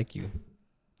 hey, I like you.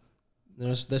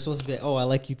 They're supposed to be like, oh, I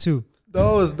like you too.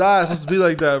 No, it's not supposed to be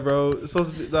like that, bro. It's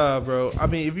supposed to be bro. I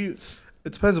mean,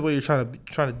 it depends on what you're trying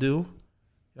to do. You know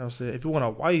what I'm saying? If you want a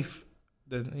wife,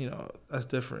 then that's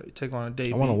different. You take on a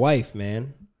date. I want a wife,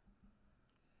 man.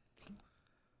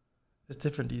 It's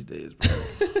different these days, bro.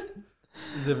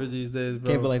 It's different these days,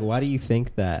 bro. Okay, but like, why do you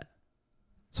think that?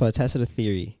 So I tested a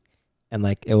theory, and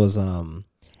like it was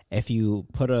if you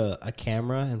put a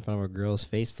camera in front of a girl's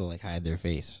face, they'll like hide their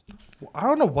face. I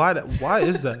don't know why that. Why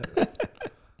is that?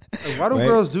 Like, why do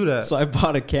girls do that? So I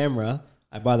bought a camera.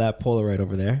 I bought that Polaroid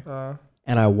over there.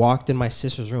 And I walked in my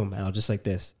sister's room, and I was just like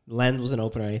this. The lens wasn't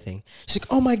open or anything. She's like,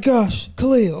 "Oh my gosh,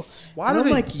 Khalil!" I'm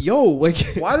like, "Yo, like,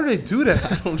 why do they do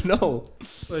that?" I don't know.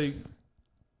 Like,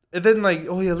 and then like,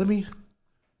 oh yeah, let me.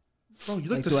 Bro, you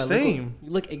look like, the same. You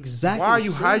look exactly. Why are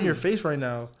you hiding your face right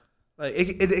now? Like,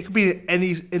 it could be in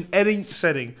any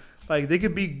setting. Like, they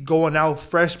could be going out,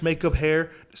 fresh makeup, hair.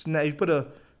 This and that. You put a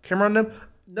camera on them.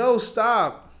 No,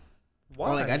 stop. Why?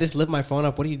 Oh, like, I just lift my phone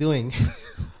up. What are you doing?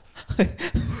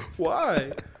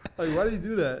 Why? Like, why do you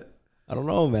do that? I don't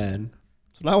know, man.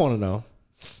 That's what I want to know.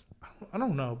 I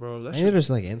don't know, bro. Maybe they're just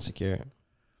like insecure.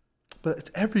 But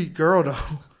it's every girl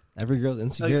though. Every girl's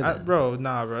insecure. Like, bro,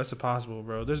 nah, bro. That's impossible,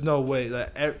 bro. There's no way.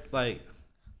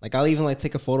 Like I'll even like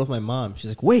take a photo of my mom. She's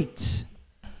like, wait.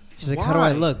 She's like, why? How do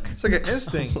I look? It's like an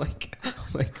instinct. I'm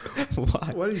like,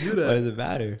 why? Why do you do that? Why does it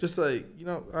matter? Just like,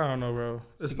 I don't know, bro.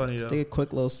 It's funny though. Take a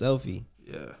quick little selfie.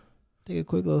 Yeah. Take a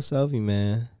quick little selfie,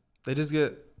 man. They just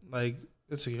get like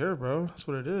insecure, bro. That's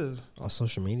what it is. On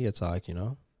social media talk,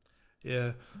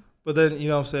 Yeah. But then,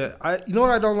 what I'm saying? You know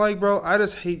what I don't like, bro? I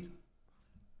just hate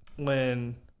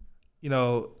when,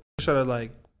 try to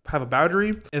like have a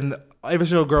boundary and every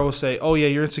single girl will say, oh yeah,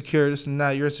 you're insecure, this and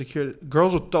that, you're insecure.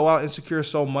 Girls will throw out insecure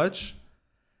so much.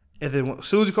 And then as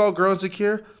soon as you call a girl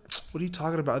insecure, what are you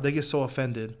talking about? They get so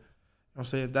offended. You know what I'm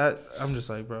saying? That I'm just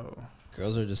like, bro.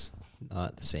 Girls are just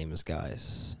not the same as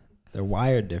guys. They're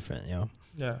wired different,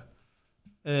 Yeah.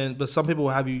 But some people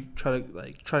will have you try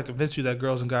to convince you that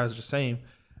girls and guys are the same.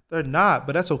 They're not,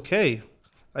 but that's okay.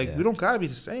 Like, we don't gotta be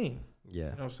the same. Yeah. You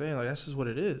know what I'm saying? Like, that's just what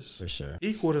it is. For sure.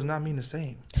 Equal does not mean the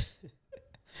same.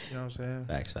 You know what I'm saying?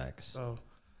 Facts. So,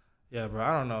 yeah, bro,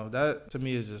 I don't know. That, to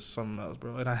me, is just something else,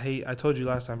 bro. And I told you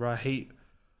last time, bro, I hate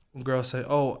when girls say,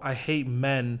 oh, I hate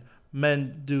men.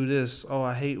 Men do this. Oh,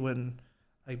 I hate when,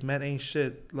 like, men ain't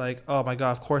shit. Like, oh, my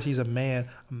God, of course he's a man.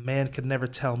 A man could never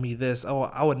tell me this. Oh,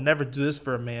 I would never do this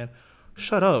for a man.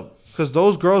 Shut up. Because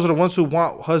those girls are the ones who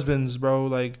want husbands, bro.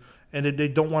 Like, and they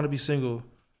don't want to be single.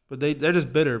 But they're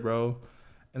just bitter, bro.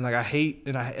 And like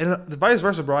and vice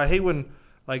versa, bro. I hate when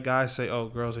like guys say, "Oh,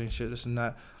 girls ain't shit, this and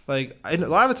that." Like a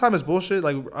lot of the time it's bullshit.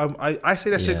 Like I say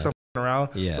that shit because I'm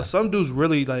around. Yeah. But some dudes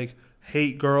really like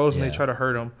hate girls and they try to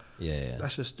hurt them. Yeah.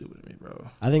 That's just stupid to me, bro.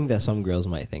 I think that some girls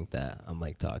might think that I'm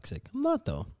like toxic. I'm not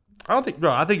though. I think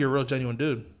you're a real genuine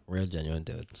dude. Real genuine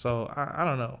dude. So I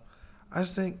don't know. I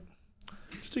just think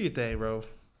just do your thing, bro.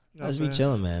 You know just be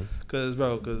chilling, man. Cause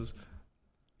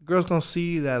girls gonna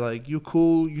see that like you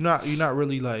cool. You're not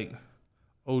really like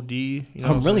OD.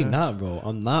 I'm really not, bro.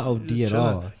 I'm not OD at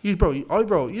all. Bro,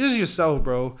 you're just yourself,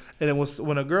 bro. And then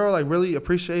when a girl like really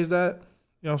appreciates that,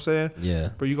 you know what I'm saying? Yeah.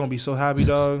 Bro, you're gonna be so happy,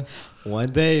 dog.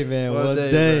 One day, man. One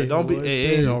day. Don't be.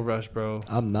 It ain't no rush, bro.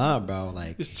 I'm not, bro.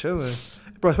 Like just chilling.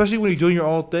 Bro, especially when you're doing your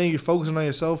own thing, you're focusing on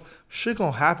yourself. Shit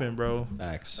gonna happen, bro.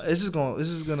 Facts. It's just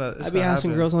gonna. I be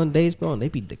asking girls on dates, bro, and they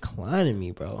be declining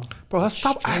me, bro. Bro, let's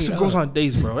stop asking girls on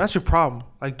dates, bro. That's your problem.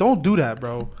 Like, don't do that,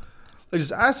 bro. Like,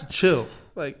 just ask to chill.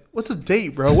 Like, what's a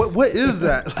date, bro? What is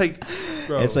that? Like,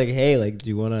 bro. It's like, hey, like, do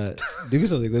you wanna do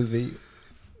something with me?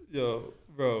 Yo,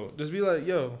 bro, just be like,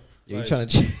 yo. You like, trying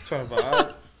to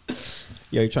vibe?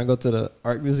 Yo, you trying to go to the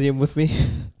art museum with me?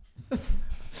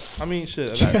 I mean,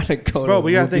 shit. Bro,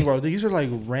 we gotta think, bro. These are like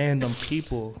random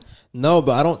people. No,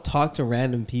 but I don't talk to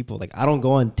random people. Like, I don't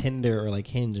go on Tinder or like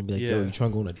Hinge and be like, yo, you trying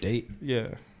to go on a date? Yeah.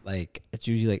 Like, it's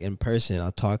usually like in person.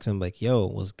 I'll talk to them like, yo,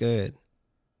 what's good?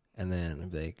 And then I'll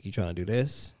be like, you trying to do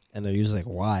this? And they're usually like,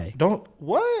 why?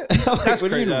 What? That's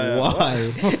crazy.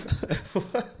 Why?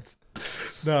 What?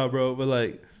 Nah, bro. But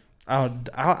like,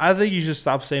 I think you should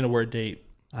stop saying the word date.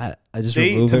 I just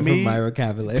remove it from my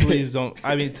vocabulary. Please don't.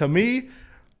 I mean, to me,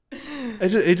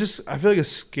 it just I feel like it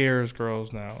scares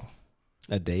girls now.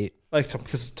 A date, like,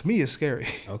 because to me it's scary.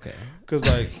 Okay. Because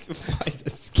like, why is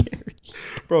it scary,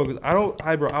 bro? Cause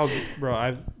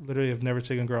I literally have never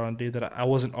taken a girl on a date that I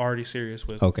wasn't already serious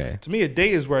with. Okay. To me, a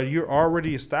date is where you're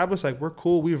already established. Like, we're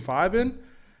cool, we're vibing,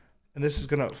 and this is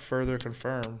gonna further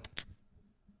confirm.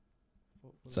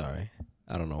 Sorry,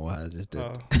 I don't know why I just did.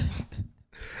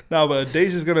 No, but a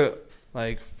date's just gonna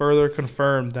like further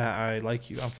confirm that I like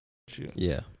you. I'm with you.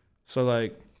 Yeah. So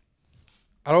like,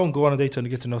 I don't go on a date to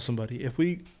get to know somebody. If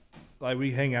we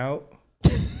hang out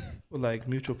with like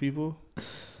mutual people. What's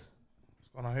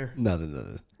going on here?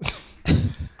 Nothing.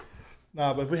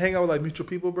 Nah, but if we hang out with like mutual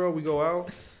people, bro, we go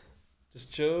out,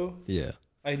 just chill. Yeah.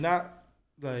 Like, not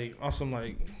like on some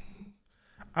like,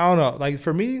 I don't know. Like,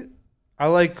 for me, I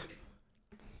like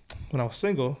when I was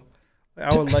single,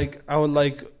 I would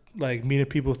like meeting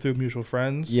people through mutual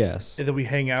friends. Yes. And then we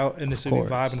hang out in the city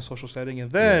vibe in a social setting,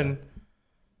 and then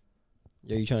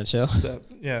yo, you trying to chill?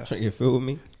 Yeah. Trying to get food with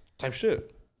me? Type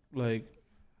shit. Like,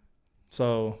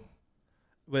 so,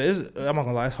 but I'm not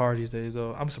gonna lie, it's hard these days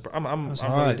though. It's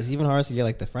hard. Really, it's even hard to get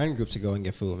like the friend group to go and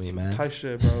get food with me, man. Type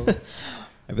shit, bro.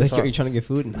 I'd be like, yo, you trying to get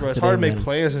food? Bro, it's hard to make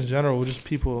plans in general with just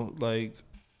people like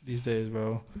these days,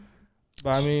 bro. But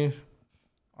I mean,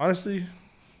 honestly,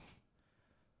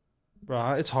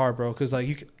 bro, it's hard, bro. Cause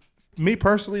like me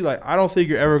personally, like, I don't think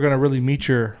you're ever gonna really meet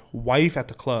your wife at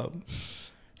the club.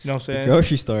 You know what I'm saying? The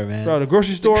grocery store, man. Bro, the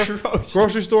grocery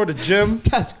store, the gym.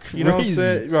 That's crazy. You know what I'm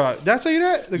saying? Bro, did I tell you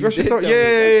that? The grocery store?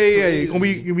 Yeah. You'll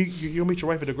meet your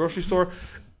wife at the grocery store.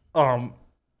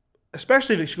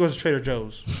 Especially if she goes to Trader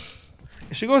Joe's.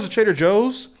 If she goes to Trader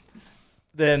Joe's,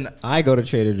 then I go to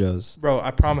Trader Joe's. Bro, I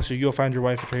promise you'll find your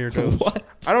wife at Trader Joe's. What?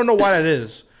 I don't know why that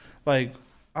is. Like,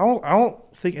 I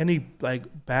don't think any like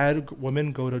bad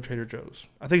women go to Trader Joe's.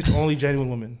 I think it's only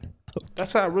genuine women. Okay.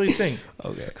 That's what I really think.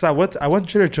 Okay. Because I went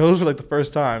to Trader Joe's for like the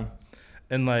first time,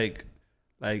 and like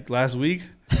last week,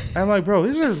 and I'm like, bro,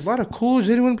 these are a lot of cool,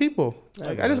 genuine people.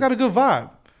 Like, I just got a good vibe.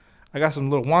 I got some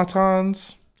little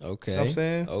wontons. Okay. You know what I'm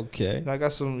saying? Okay. And I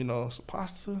got some, some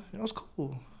pasta. It was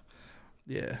cool.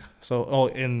 Yeah. So,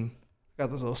 and I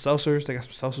got those little seltzers. They got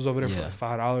some seltzers over there for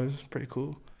like $5. Pretty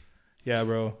cool. Yeah,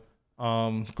 bro.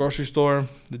 Grocery store,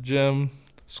 the gym,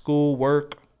 school,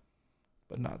 work,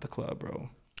 but not the club, bro.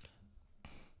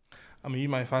 I mean, you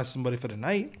might find somebody for the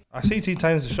night. I see Teen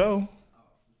Titans the show.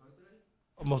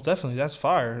 Most definitely. That's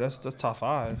fire. That's top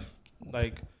 5.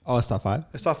 Like, oh, it's top 5?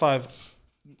 It's top 5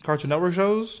 Cartoon Network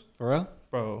shows. For real?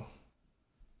 Bro.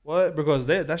 What? Because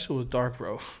that shit was dark,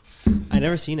 bro. I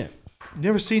never seen it. You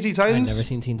never seen Teen Titans? I never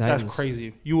seen Teen Titans. That's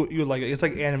crazy. You like it. It's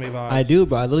like anime vibes. I do,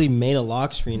 bro. I literally made a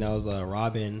lock screen. I was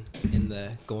Robin in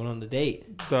the going on the date.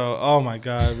 So, oh my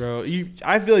god, bro.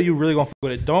 I feel like you really gonna fuck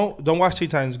with it. Don't watch Teen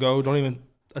Titans Go. Don't even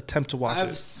attempt to watch it.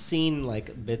 I've seen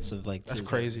like bits of like. That's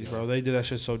crazy, bro. They did that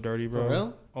shit so dirty, bro. For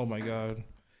real? Oh my god.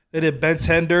 They did Ben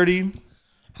 10 dirty.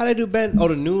 How they do Ben? Oh,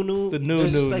 the new.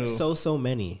 There's just like so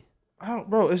many.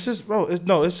 It's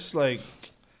just like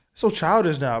so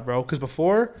childish now, bro. Because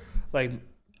before, like,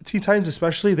 Teen Titans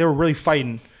especially, they were really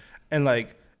fighting, and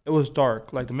like it was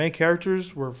dark. Like, the main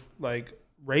characters were like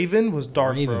Raven was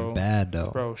dark, Raven bro. Bad though,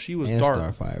 bro. She was and dark.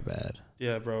 Starfire bad.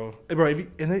 Yeah, bro. Hey, bro.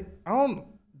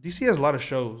 DC has a lot of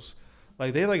shows.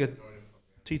 Like, they have like a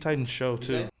Teen Titans show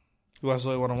too. You watch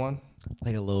Zoe 101?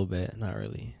 Like a little bit, not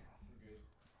really.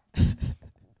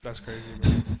 That's crazy,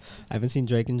 bro. I haven't seen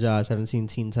Drake and Josh. Haven't seen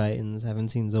Teen Titans. Haven't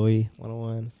seen Zoe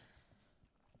 101.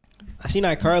 I seen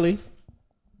iCarly.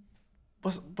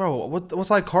 What's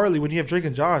like Carly when you have Drake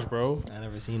and Josh, bro? I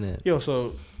never seen it. Yo,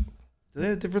 so do they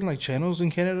have different like channels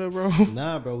in Canada, bro?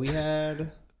 Nah, bro. We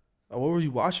had. What were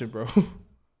you watching, bro? I don't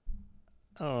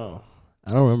know.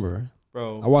 I don't remember,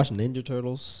 bro. I watched Ninja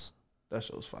Turtles. That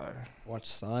show's fire. Watched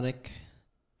Sonic.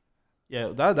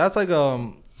 Yeah, that's like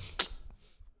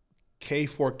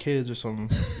K4 Kids or something.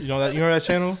 You know that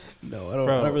channel? No, I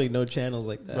don't really know channels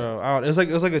like that. Bro, it's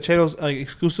like a channel like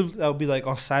exclusive that would be like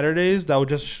on Saturdays that would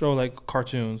just show like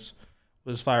cartoons. It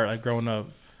was fire, like, growing up.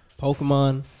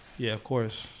 Pokemon. Yeah, of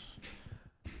course.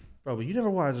 Bro, but you never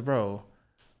watched, bro.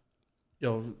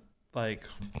 Yo, like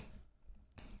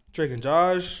Drake and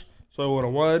Josh, Soy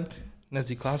 101,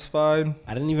 Nessie Classified.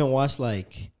 I didn't even watch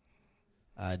like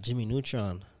Jimmy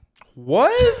Neutron.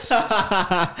 What?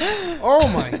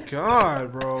 Oh my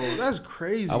god, bro, that's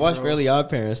crazy. I watched Fairly Odd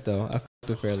Parents though. I fucked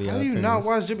with Fairly Odd Parents. How do you not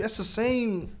watch Jimmy? That's the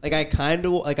same. Like,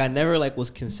 I never like was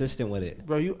consistent with it.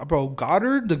 Bro,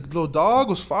 Goddard, the little dog,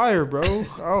 was fire, bro.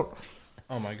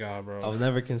 Oh my god, bro. I was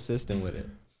never consistent with it.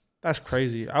 That's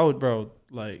crazy. Bro,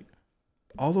 like,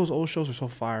 all those old shows are so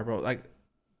fire, bro. Like,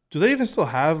 do they even still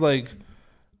have like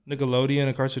Nickelodeon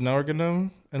and Cartoon Network and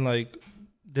them, and like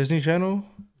Disney Channel.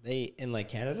 They in like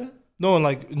Canada? No, and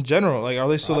like in general, like are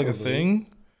they still like a thing,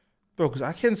 bro? Because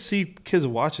I can't see kids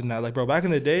watching that. Like, bro, back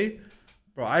in the day,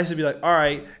 bro, I used to be like, all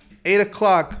right, 8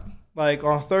 o'clock, like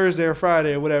on Thursday or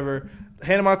Friday or whatever.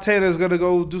 Hannah Montana is gonna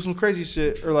go do some crazy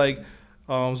shit, or like,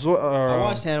 I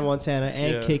watched Hannah Montana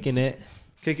and Kicking It.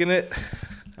 Kicking It.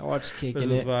 I watched Kicking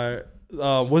It.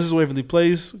 Wizards Waverly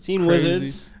Place. Seen crazy.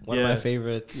 Wizards. One of my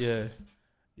favorites. Yeah.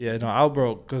 Yeah, no,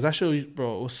 bro, because that show,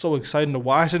 bro, it was so exciting to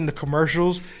watch. In the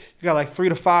commercials, you got like 3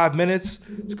 to 5 minutes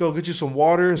to go get you some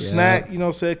water, snack, you know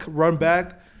what I'm saying, run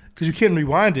back, because you can't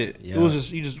rewind it. Yeah. It was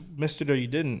just, you just missed it or you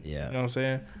didn't. Yeah. You know what I'm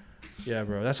saying? Yeah,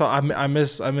 bro, that's all. I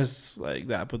miss like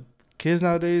that. But kids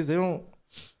nowadays,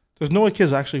 there's no way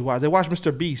kids actually watch. They watch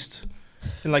Mr. Beast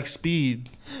and like Speed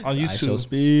on YouTube. I Show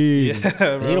Speed. Yeah,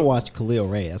 bro. They need to watch Khalil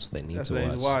Ray. That's what they need to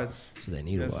watch. That's what they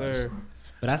need to watch. Sir.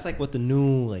 But that's like what the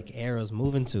new like era's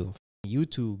moving to.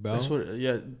 YouTube, bro. That's what,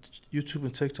 YouTube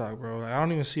and TikTok, bro. Like, I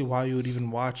don't even see why you would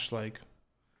even watch, like,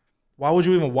 why would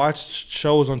you even watch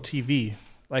shows on TV,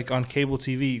 like on cable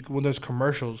TV, when there's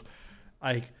commercials?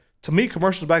 Like, to me,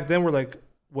 commercials back then were like,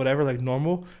 whatever, like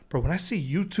normal. Bro, when I see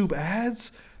YouTube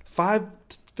ads, 5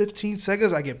 to 15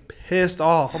 seconds, I get pissed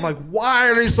off. I'm like,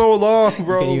 why are they so long,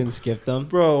 bro? You can't even skip them?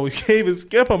 Bro, you can't even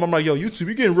skip them. I'm like, yo, YouTube,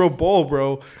 you're getting real bold,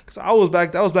 bro. Because that was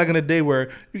back in the day where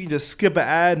you can just skip an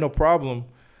ad, no problem.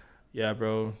 Yeah,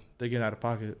 bro, they're getting out of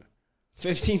pocket.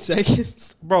 15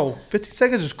 seconds? Bro, 15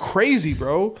 seconds is crazy,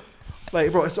 bro.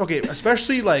 Like, bro, it's okay,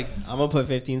 especially like... I'm going to put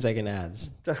 15-second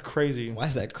ads. That's crazy. Why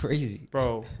is that crazy?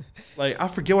 Bro, like, I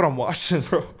forget what I'm watching,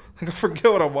 bro. Like, I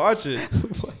forget what I'm watching.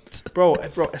 What? Bro,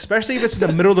 especially if it's in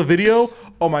the middle of the video.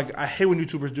 Oh, my God, I hate when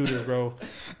YouTubers do this, bro.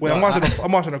 When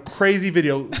I'm watching a crazy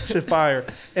video, shit fire.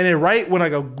 And then right when,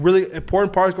 like, a really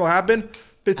important part's going to happen,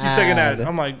 15-second ad.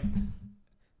 I'm like...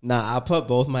 Nah, I'll put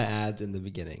both my ads in the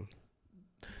beginning.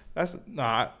 I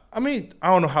mean, I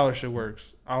don't know how this shit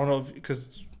works. I don't know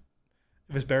because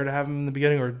if it's better to have them in the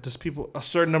beginning, or does a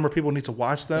certain number of people need to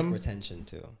watch them? Like retention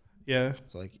too. Yeah.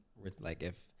 So like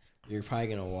if you're probably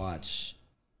gonna watch,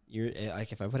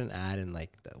 like if I put an ad in like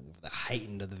the height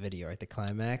end of the video, right, the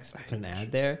climax, I put an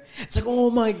ad there. It's like, oh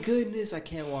my goodness, I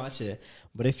can't watch it.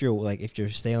 But if you're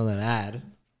staying on that ad,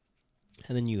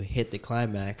 and then you hit the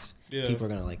climax, people are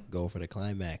gonna like go for the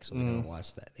climax, so they're gonna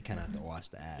watch that. They kind of have to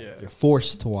watch the ad. Yeah. You're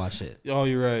forced to watch it. Oh,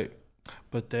 you're right.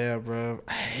 But damn, bro,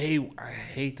 I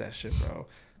hate that shit, bro.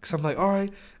 Cause I'm like, all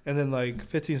right, and then like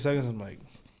 15 seconds, I'm like,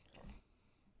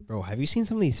 bro, have you seen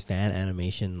some of these fan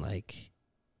animation like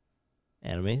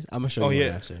animes? I'm gonna show you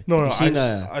one after.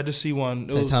 No, I just see one.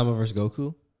 Saitama vs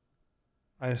Goku.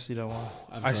 I didn't see that one.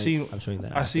 I'm showing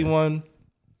that. I see one.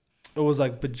 It was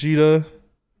like Vegeta.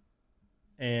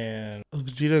 And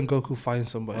Vegeta and Goku fighting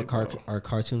somebody. Are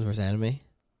cartoons versus anime?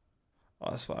 Oh,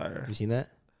 that's fire. You seen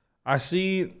that? I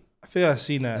feel like I've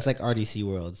seen that. It's like RDC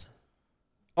Worlds.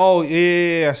 Oh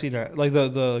yeah, I seen that. Like they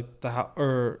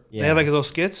had like those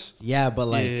skits. Yeah, but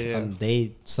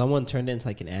like someone turned it into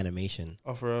like an animation.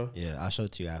 Oh, for real? Yeah, I'll show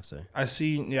it to you after. I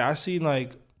seen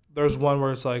like there's one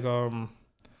where it's like a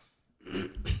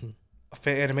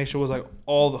fan animation was like the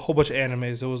whole bunch of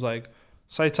animes. It was like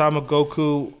Saitama,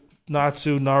 Goku,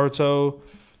 Natsu, Naruto,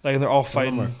 like they're all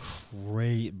fighting. Some are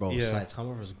great, bro. Yeah.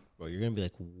 Saitama versus, bro, you're gonna be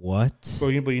like, what?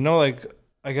 Bro, but you know, like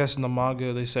I guess in the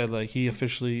manga they said like he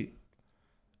officially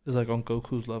is like on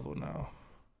Goku's level now.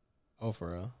 Oh,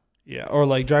 for real? Yeah, or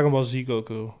like Dragon Ball Z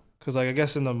Goku, because like I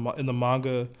guess in the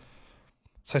manga,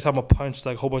 Saitama punched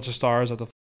like a whole bunch of stars at the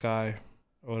guy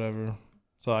or whatever.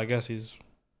 So I guess he's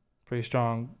pretty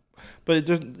strong, but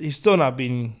he's still not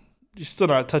beating. He's still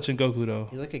not touching Goku though.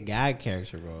 He's like a gag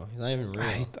character, bro. He's not even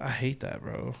real. I hate that,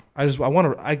 bro. I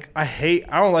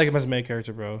don't like him as a main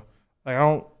character, bro. Like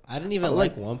I didn't even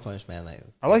like One Punch Man.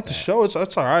 I like the show. It's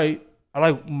all right. I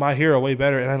like My Hero way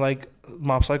better, and I like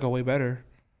Mob Psycho way better.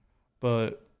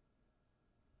 But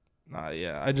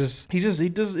he's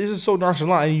just so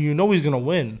nonchalant, and you know he's gonna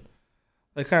win.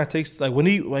 It kind of takes when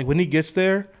he gets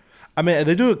there. I mean,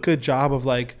 they do a good job of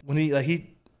like when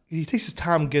he takes his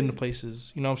time getting to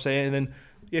places, you know what I'm saying? And then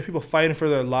you have people fighting for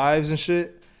their lives and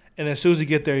shit. And as soon as he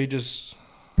get there, he just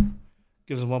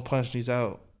gives him one punch and he's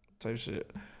out type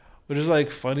shit. Which is like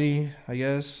funny, I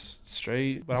guess,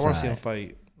 straight. But I want to see him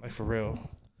fight, like for real.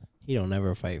 He don't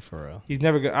never fight for real. He's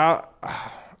never gonna.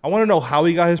 I want to know how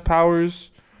he got his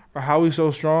powers or how he's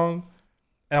so strong.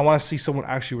 And I want to see someone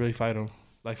actually really fight him,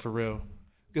 like for real.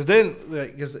 Because then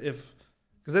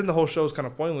the whole show is kind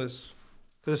of pointless.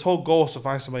 Because his whole goal is to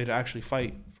find somebody to actually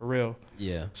fight for real.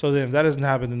 Yeah. So then if that doesn't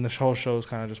happen, then the whole show is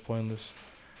kind of just pointless.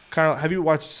 Have you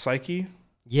watched Psyche?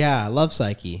 Yeah, I love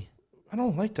Psyche. I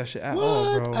don't like that shit at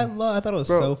all, bro. I thought it was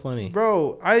so funny,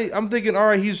 bro. I'm thinking, all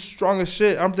right, he's strong as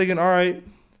shit. I'm thinking, all right,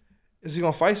 is he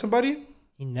gonna fight somebody?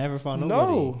 He never fought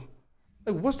nobody. No,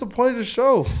 like what's the point of the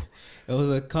show? It was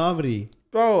a comedy,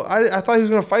 bro. I thought he was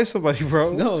gonna fight somebody,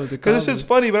 bro. No, it was a comedy. Because this shit's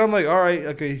funny, but I'm like, all right,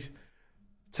 okay.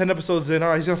 10 episodes in, all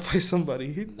right, he's gonna fight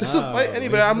somebody. He doesn't fight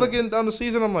anybody. I'm looking down the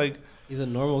season. I'm like, he's a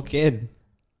normal kid.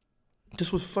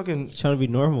 Just with fucking trying to be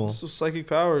normal. Just with psychic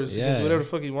powers. Yeah. He can do whatever the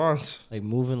fuck he wants. Like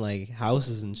moving like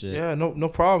houses and shit. Yeah, no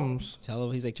problems. Tell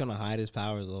him he's like trying to hide his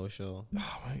powers the whole show.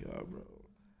 Oh my god, bro.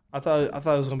 I thought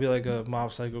it was gonna be like a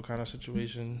Mob Psycho kind of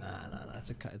situation. Nah.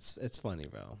 It's funny,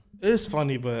 bro. It is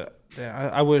funny, but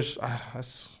damn, I wish I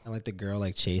like the girl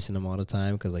like chasing him all the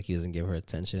time because like he doesn't give her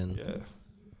attention. Yeah.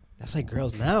 That's like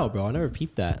girls now, bro. I never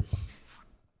peeped that.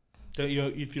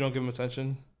 If you don't give them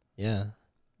attention. Yeah.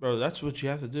 Bro, that's what you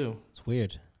have to do. It's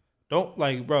weird. Don't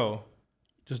bro.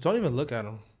 Just don't even look at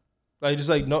them. Like, just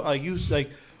like no, like you like,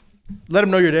 let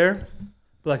them know you're there.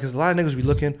 But like, cause a lot of niggas be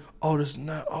looking. Oh, this and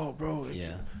that. Oh, bro.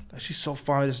 Yeah. Like, she's so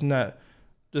fine. This and that.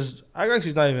 Just I like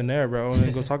she's not even there, bro. And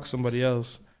then go talk to somebody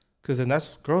else. Cause then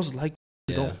that's girls like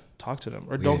don't talk to them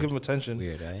or don't give them attention.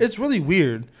 Weird, right? It's really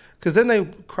weird. Cause then they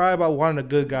cry about wanting a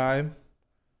good guy, but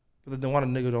then they want a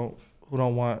nigga who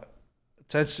don't want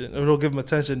attention or don't give them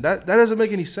attention. That doesn't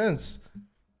make any sense.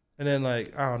 And then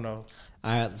like I don't know.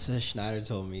 So Schneider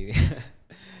told me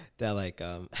that like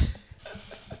I'm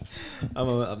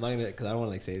not gonna because I don't want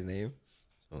to like say his name.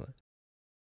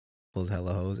 Pulls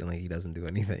hella hoes and like he doesn't do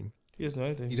anything. He doesn't do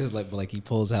anything. He does but like he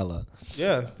pulls hella.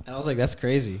 Yeah. And I was like, that's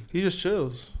crazy. He just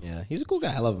chills. Yeah, he's a cool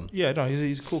guy. I love him. Yeah, no,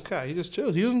 he's a cool cat. He just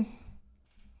chills. He doesn't.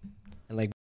 And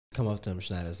like come up to him,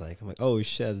 Schneider's like, I'm like, oh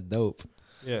shit, that's dope.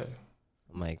 Yeah.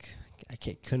 I'm like,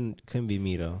 couldn't be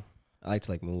me though. I like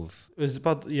to like move. It's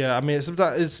about I mean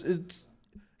sometimes it's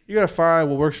you gotta find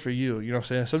what works for you. You know what I'm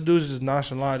saying? Some dudes just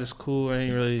nonchalant, just cool,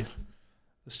 ain't really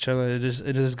just chilling. It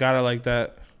just got it like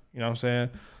that. You know what I'm saying?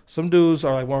 Some dudes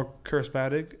are like more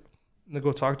charismatic. And they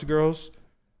go talk to girls,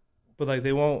 but like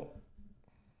they won't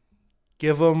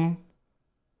give them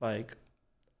like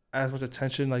as much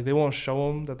attention. Like they won't show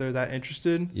them that they're that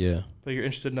interested. Yeah. But you're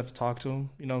interested enough to talk to them.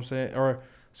 You know what I'm saying? Or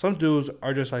some dudes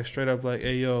are just like straight up like,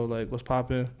 hey yo, like what's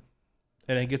poppin'?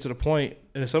 And then get to the point.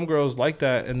 And then some girls like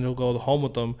that and they'll go home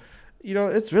with them. You know,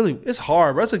 it's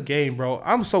hard, bro. It's a game, bro.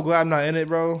 I'm so glad I'm not in it,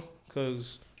 bro.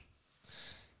 Because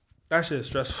that shit is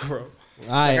stressful, bro.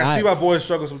 I see my boys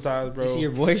struggle sometimes, bro. You see your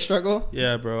boys struggle?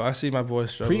 Yeah, bro. I see my boys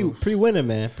struggle. Pre-winning,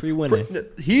 man. Pre-winning.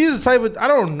 He's the type of, I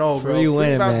don't know, bro.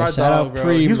 Pre-winning, man. Shout out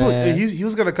Pre, man. He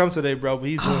was going to come today, bro, but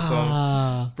he's doing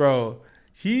something. Bro,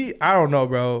 I don't know,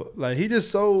 bro. Like, he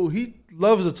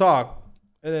loves to talk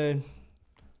and then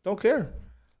don't care.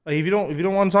 Like, if you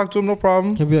don't want to talk to him, no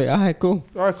problem. He'll be like, all right, cool.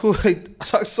 All right, cool. Like, I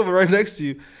talk to someone right next to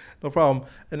you. No problem.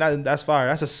 And that's fire.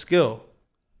 That's a skill.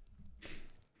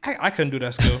 I couldn't do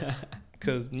that skill.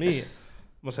 Because me,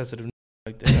 I'm a sensitive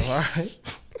like that.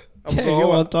 All right. You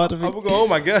want to talk to me? I'm going to go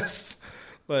home, I guess.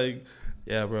 Like,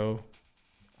 yeah, bro.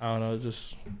 I don't know.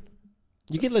 Just.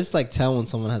 You can just like tell when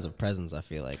someone has a presence, I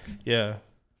feel like. Yeah.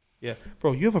 Yeah.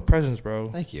 Bro, you have a presence, bro.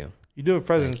 Thank you. You do have a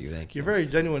presence. Thank you. You're a very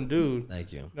genuine dude.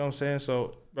 Thank you. You know what I'm saying?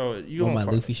 So, bro, you my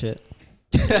Luffy shit.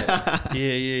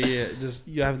 Yeah. Just,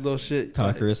 you have little shit.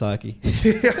 Conqueror's hockey.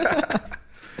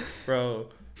 Bro,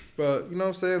 you know what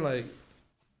I'm saying? Like,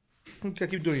 you gotta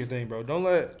keep doing your thing, bro. Don't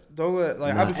let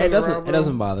like it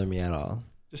doesn't bother me at all.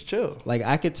 Just chill. Like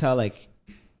I could tell like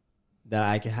that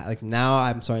I can like now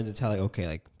I'm starting to tell like okay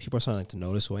like people are starting like to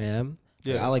notice who I am.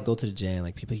 Yeah. Like, I like go to the gym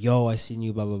like people yo I seen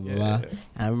you blah blah blah blah. And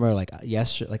I remember like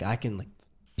like I can like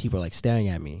people are like staring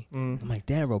at me. I'm like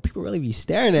damn bro people really be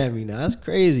staring at me now that's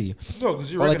crazy. No,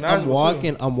 because you're recognizable.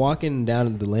 Like I'm walking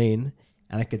down the lane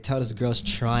and I could tell this girl's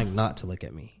trying not to look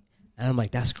at me. And I'm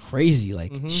like, that's crazy.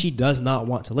 Like, she does not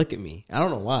want to look at me. I don't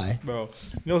know why. Bro,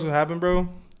 you know what's going to happen, bro?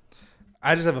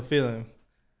 I just have a feeling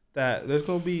that there's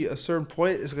going to be a certain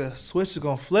point, it's going to switch, it's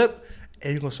going to flip,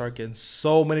 and you're going to start getting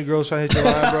so many girls trying to hit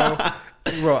your line,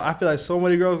 bro. Bro, I feel like so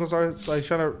many girls going to start like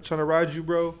trying to ride you,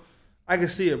 bro. I can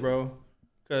see it, bro.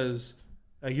 Because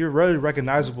like, you're really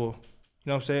recognizable.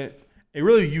 You know what I'm saying? And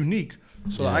really unique.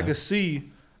 So I can see,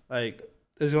 like,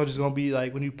 it's just going to be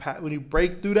like when you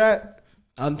break through that,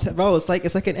 bro, it's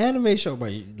like an anime show,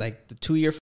 bro. Like the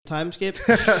 2-year time skip.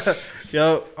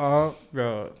 Yo,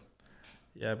 bro.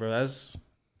 Yeah, bro. That's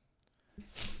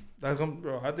gonna,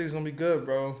 bro. I think it's gonna be good,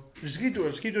 bro. Just keep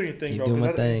doing your thing, bro. Doing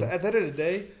my thing. At the end of the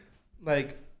day,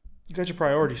 like you got your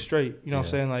priorities straight. You know what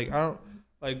I'm saying? Like I don't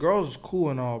like girls is cool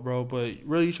and all, bro. But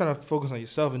really, you trying to focus on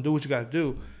yourself and do what you got to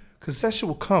do, cause that shit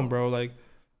will come, bro. Like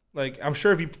I'm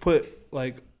sure if you put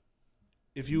like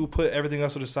if you put everything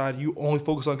else to the side, you only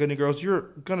focus on getting girls, you're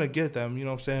gonna get them. You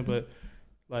know what I'm saying? But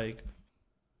like,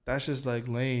 that's just like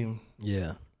lame.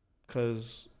 Yeah.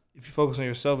 Because if you focus on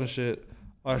yourself and shit,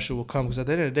 all that shit will come. Because at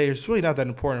the end of the day, it's really not that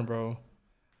important, bro.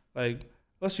 Like,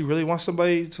 unless you really want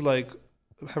somebody to like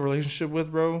have a relationship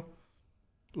with, bro.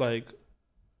 Like,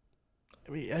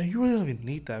 I mean, you really don't even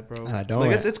need that, bro. I don't.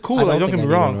 Like, it's cool. Like, don't get me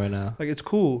wrong. Right now. Like, it's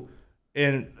cool.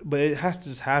 But it has to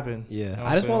just happen. Yeah, you know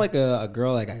I just want like a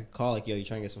girl like I could call like, yo, you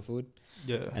trying to get some food?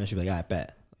 Yeah, and she'd be like, I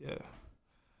bet.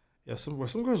 Yeah. Some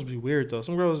girls would be weird though.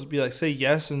 Some girls would be like say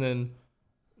yes and then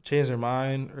change their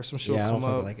mind or some shit. Yeah, will come I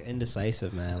don't up. like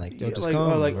indecisive, man. Like, yo, just like,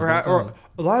 come. Or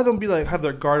a lot of them be like have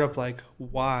their guard up. Like,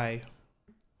 why?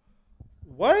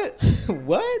 What?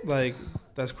 What? Like,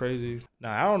 that's crazy.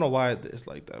 Nah, I don't know why it's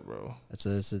like that, bro. It's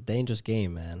a dangerous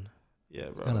game, man. Yeah,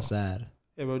 bro. Kind of sad.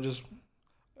 Yeah, bro. Just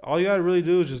all you gotta really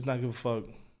do is just not give a fuck.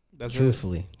 That's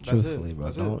truthfully,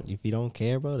 bro. That's if you don't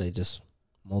care, bro, they just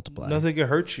multiply. Nothing can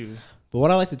hurt you. But what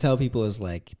I like to tell people is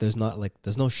like, there's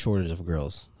no shortage of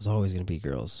girls. There's always gonna be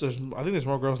girls. I think there's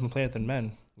more girls on the planet than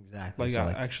men. Exactly. Like,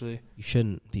 so, actually, you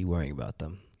shouldn't be worrying about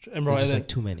them. And bro, there's like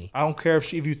too many. I don't care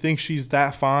if you think she's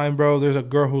that fine, bro. There's a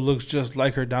girl who looks just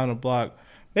like her down the block.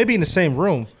 Maybe in the same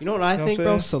room. You know what I think,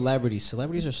 bro? Celebrities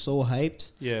are so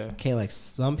hyped. Yeah. Okay, like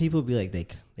some people be like they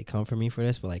come for me for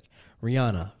this, but like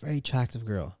Rihanna, very attractive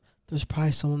girl. There's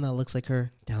probably someone that looks like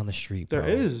her down the street. Bro. There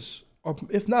is, or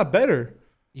if not better.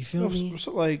 You feel me?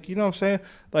 So like, you know what I'm saying?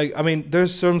 Like, I mean,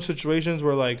 there's some situations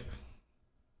where like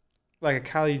a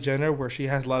Kylie Jenner where she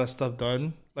has a lot of stuff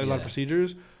done, like a lot of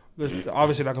procedures. There's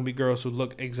obviously not gonna be girls who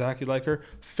look exactly like her.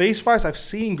 Face wise, I've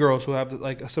seen girls who have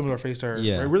like a similar face to her.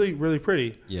 Yeah, they're really, really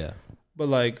pretty. Yeah, but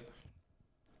like,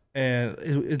 and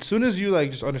as soon as you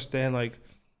like just understand like,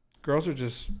 girls are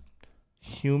just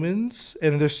humans,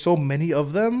 and there's so many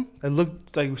of them that look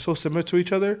like so similar to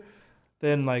each other,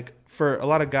 then like for a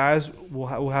lot of guys, we'll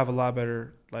have a lot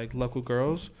better like luck with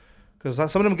girls, because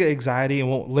some of them get anxiety and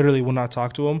will not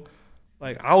talk to them.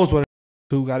 Like, I was one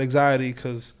who got anxiety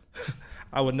because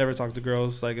I would never talk to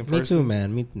girls like in person. Me too,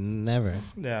 man. Me never.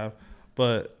 Yeah,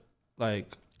 but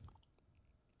like,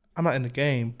 I'm not in the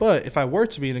game. But if I were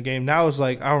to be in the game, now it's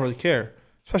like I don't really care.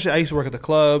 Especially I used to work at the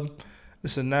club,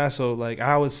 this and that. So like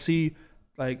I would see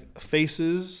like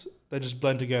faces that just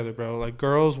blend together, bro. Like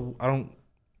girls, I don't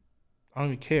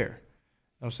even care. You know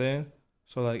what I'm saying?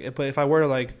 So like, but if I were to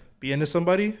like be into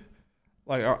somebody,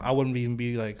 like I wouldn't even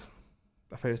be like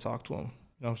afraid to talk to them.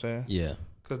 You know what I'm saying? Yeah.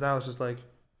 Because now it's just like,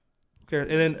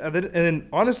 and then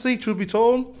honestly, truth be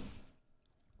told,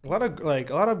 a lot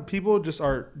of people just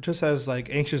are just as like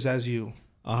anxious as you.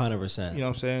 100%. You know what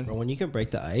I'm saying? But when you can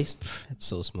break the ice, it's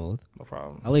so smooth. No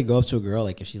problem. I like go up to a girl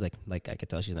like if she's like I could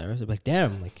tell she's nervous. I'd be like,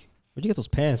 damn, like where'd you get those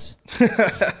pants?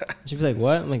 She'd be like,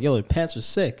 what? I'm like, yo, your pants are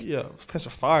sick. Yeah, those pants are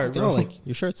fire, bro. Yo, like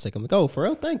your shirt's sick. I'm like, oh, for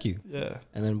real? Thank you. Yeah.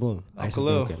 And then boom, ice is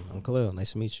broken. I'm Khalil.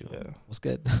 Nice to meet you. Yeah. What's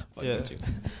good? Yeah.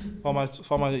 Follow my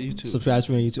YouTube. Subscribe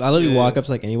to me on YouTube. I literally walk up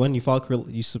to like anyone.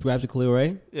 You subscribe to Khalil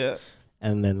Ray? Yeah.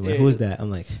 And then like, who's that?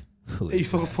 I'm like, who? Hey, you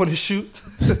fucking point and shoot.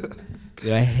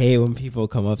 Dude, I hate when people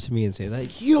come up to me and say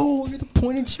like, "Yo, you're the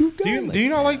point and shoot guy." Do you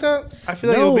not like that? I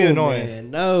feel like it would be annoying. Man,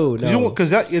 no,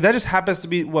 because that just happens to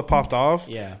be what popped off.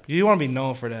 Yeah, you want to be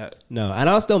known for that. No, and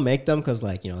I'll still make them because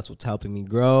like it's what's helping me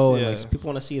grow, and like people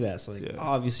want to see that. So like,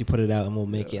 obviously put it out, and we'll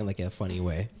make it in like a funny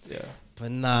way. Yeah, but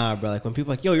nah, bro. Like when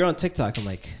people are like, "Yo, you're on TikTok," I'm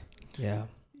like, "Yeah,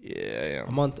 yeah,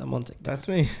 I'm on TikTok." That's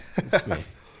me. That's me.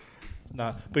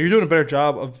 Nah, but you're doing a better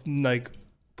job of like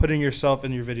putting yourself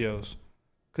in your videos.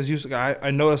 Because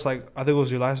I noticed, like, I think it was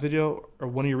your last video or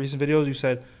one of your recent videos, you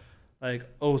said, like,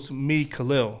 oh, it's me,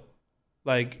 Khalil.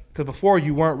 Like, because before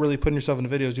you weren't really putting yourself in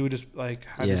the videos. You would just, like,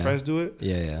 have your friends do it.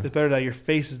 Yeah. It's better that your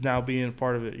face is now being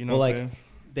part of it. You know what I'm saying?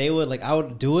 They would, like, I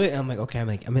would do it, and I'm like, okay,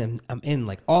 I'm in,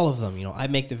 like, all of them. I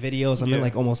make the videos. I'm in,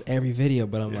 like, almost every video.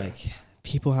 But I'm like,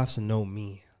 people have to know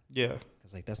me. Yeah.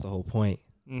 Because, like, that's the whole point.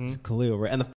 Mm-hmm. It's Khalil Ray.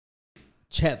 And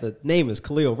the name is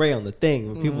Khalil Ray on the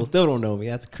thing, but people still don't know me.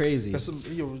 That's crazy.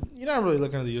 You're not really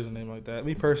looking at the username like that.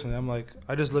 Me personally, I'm like,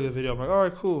 I just look at the video. I'm like, all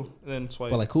right, cool, and then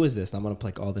swipe. But like, who is this? And I'm gonna put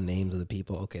like all the names of the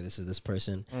people. Okay, this is this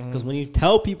person. Because when you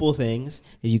tell people things,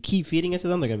 if you keep feeding it to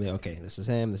them, they're gonna be like, okay, this is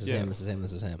him. This is him. This is him.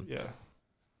 This is him. Yeah.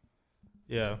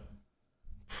 Yeah.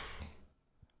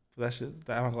 That shit.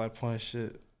 That I'm like point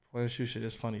and shoot shit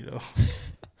is funny though.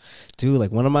 Dude,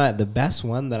 like the best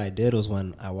one that I did was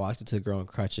when I walked into a girl in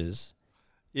crutches.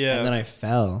 Yeah. And then I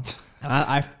fell. And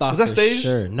I thought was that for staged?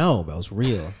 sure. No, but it was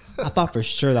real. I thought for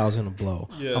sure that was going to blow.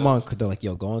 Yeah. They're like,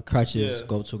 yo, go on crutches,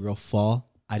 go up to a girl,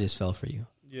 fall. I just fell for you.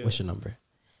 Yeah. What's your number?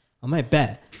 I might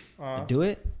bet. I do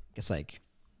it. It's like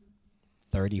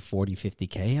 30, 40,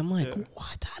 50K. I'm like,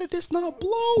 what? How did this not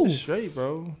blow? It's straight,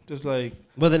 bro. Just like.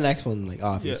 But the next one, like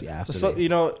obviously after. So, you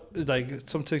know, like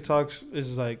some TikToks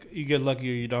is like you get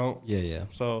lucky or you don't. Yeah.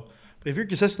 So, but if you're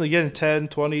consistently getting 10,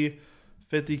 20,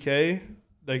 50K,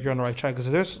 like you're on the right track.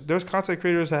 Because there's content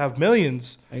creators that have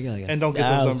millions and don't get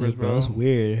those numbers, bro. It's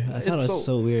weird. I thought it was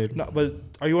so weird. No, but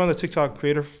are you on the TikTok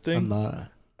creator thing? I'm not.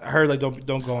 I heard like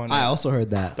don't go on that. I also heard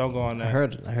that. Don't go on that.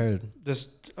 I heard. Just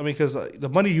because the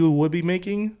money you would be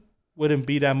making wouldn't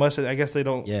be that much. I guess they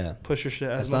don't push your shit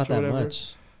as much. It's not that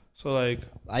much. So like,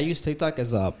 I use TikTok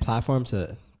as a platform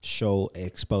to show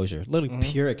exposure, literally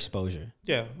pure exposure.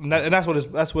 Yeah, and that's what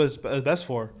it's best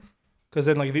for. Because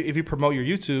then like if you promote your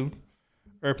YouTube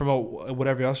or promote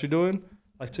whatever else you're doing,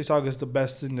 like TikTok is the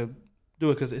best thing to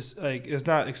do it because it's like it's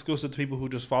not exclusive to people who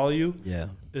just follow you. Yeah,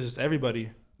 it's just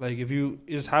everybody. Like it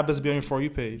just happens to be on your For You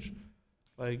page,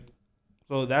 like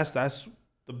so that's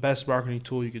the best marketing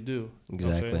tool you could do.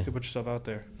 Exactly, you can put yourself out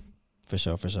there. For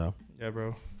sure. Yeah,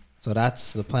 bro. So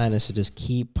that's the plan, is to just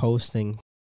keep posting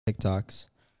TikToks.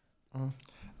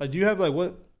 Like, do you have like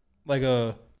what, like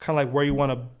a kind of like where you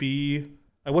want to be?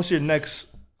 Like, what's your next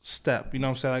step? You know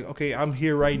what I'm saying? Like, okay, I'm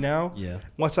here right now. Yeah.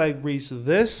 Once I reach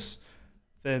this,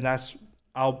 then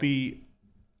I'll be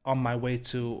on my way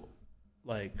to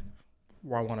like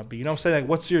where I want to be. You know what I'm saying? Like,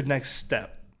 what's your next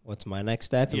step? What's my next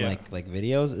step in like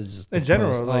videos? It's just in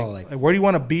general, like where do you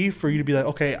want to be for you to be like,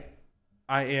 okay,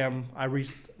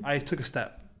 I took a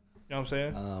step. You know what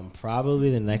I'm saying? Probably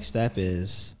the next step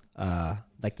is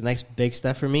like the next big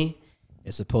step for me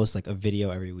is to post like a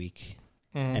video every week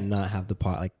and not have the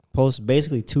post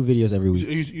basically 2 videos every week.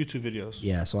 YouTube videos.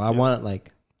 Yeah, so I want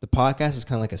like the podcast is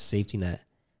kind of like a safety net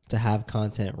to have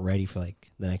content ready for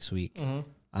like the next week.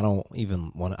 I don't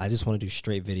even want to. I just want to do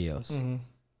straight videos,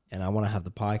 and I want to have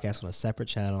the podcast on a separate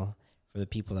channel for the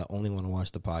people that only want to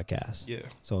watch the podcast. Yeah.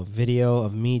 So a video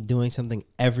of me doing something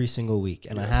every single week,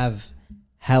 and I have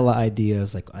hella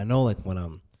ideas. Like I know, like when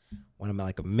I'm at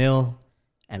like a mill,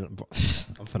 and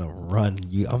I'm gonna run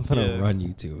run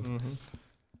YouTube.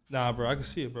 Nah, bro, I can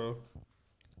see it, bro.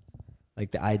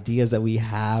 Like the ideas that we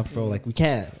have, bro. Like we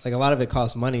can't. Like a lot of it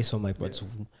costs money, so I'm like, but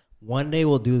one day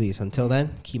we'll do these. Until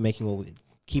then, keep making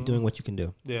keep doing what you can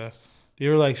do. Yeah. Do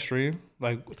you ever like stream?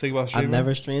 Like think about streaming? I've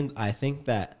never streamed. I think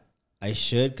that I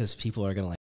should because people are gonna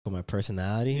like my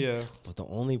personality. Yeah. But the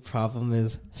only problem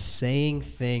is saying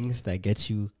things that get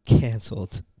you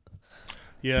canceled.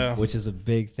 Yeah. Which is a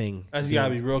big thing. You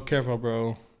gotta be real careful,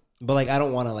 bro. But like I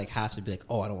don't want to like have to be like,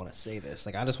 oh, I don't want to say this.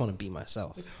 Like I just want to be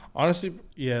myself. Honestly,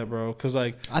 yeah, bro. Because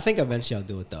like I think eventually I'll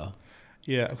do it though.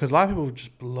 Yeah, because a lot of people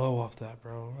just blow off that,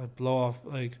 bro. Like blow off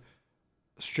like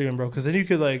streaming, bro. Because then you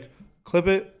could like clip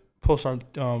it, post on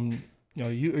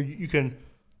you can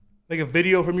make a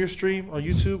video from your stream on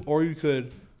YouTube, or you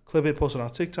could clip it, post it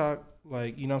on TikTok.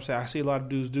 Like, you know what I'm saying? I see a lot of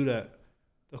dudes do that.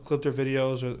 They'll clip their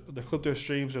videos, or they'll clip their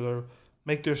streams, or they'll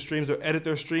make their streams, or edit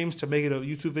their streams to make it a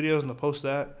YouTube videos, and they'll post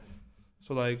that.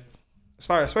 So, like, it's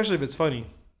fine, especially if it's funny.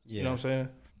 Yeah. You know what I'm saying?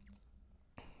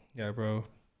 Yeah, bro.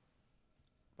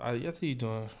 I think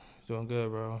you're doing good,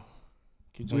 bro.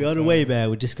 We on the way, man.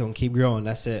 We're just going to keep growing.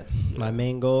 That's it. Yeah. My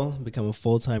main goal, become a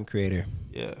full-time creator.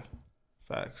 Yeah.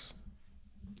 Facts.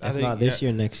 If not this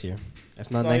year, next year. If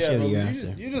not next year, the year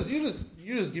after. You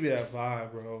just give me that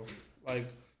vibe, bro. Like,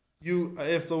 you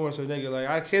an influencer nigga. Like,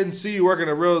 I can see you working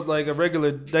a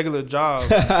regular job.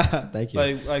 Thank you.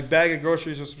 Like bagging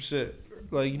groceries or some shit.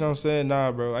 Like, you know what I'm saying?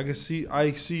 Nah, bro. I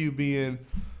see you being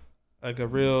like a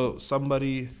real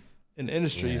somebody in the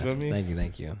industry. Yeah, you feel me?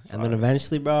 Thank you. And then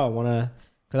eventually, bro, I wanna,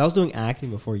 cause I was doing acting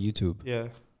before YouTube. Yeah.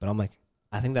 But I'm like,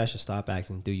 I think that I should stop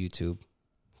acting, do YouTube,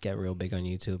 get real big on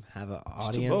YouTube, have an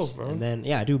audience, do both, bro. and then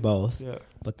I do both. Yeah.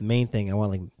 But the main thing, I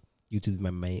want like YouTube to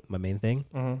be my main thing,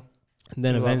 and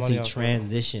then eventually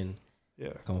transition. Yeah.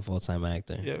 Become a full-time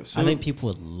actor. Yeah. I think people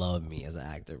would love me as an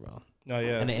actor, bro. No,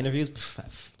 yeah. And the interviews,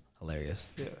 hilarious.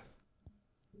 Yeah.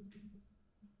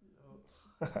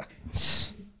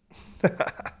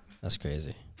 That's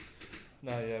crazy.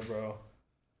 Nah, yeah, bro.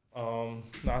 No,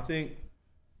 I think,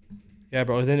 yeah,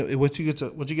 bro. Then once you get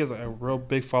like a real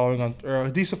big following or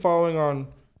a decent following on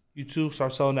YouTube,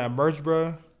 start selling that merch,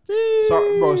 bro.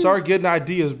 Start getting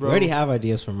ideas, bro. We already have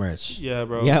ideas for merch. Yeah,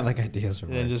 bro. We have like ideas for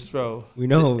merch. And just, bro. We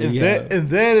know. And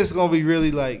then it's gonna be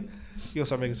really like you're gonna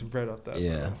start making some bread off that.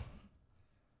 Yeah. Bro.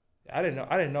 I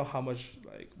didn't know how much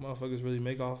like motherfuckers really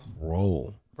make off.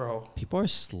 Bro. People are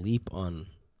asleep on.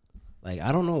 Like,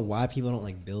 I don't know why people don't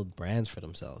like build brands for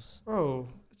themselves. Bro,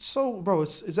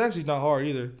 it's actually not hard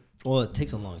either. Well, it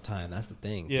takes a long time. That's the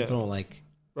thing. Yeah. People don't like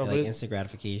instant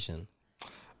gratification.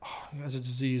 Oh, that's a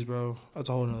disease, bro. That's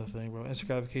a whole other thing, bro. Instant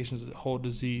gratification is a whole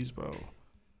disease, bro.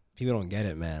 People don't get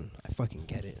it, man. I fucking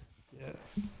get it. Yeah.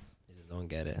 They just don't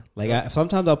get it. Like,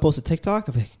 sometimes I'll post a TikTok.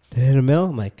 I'm like, did I hit a mill?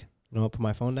 I'm like, you know what? Put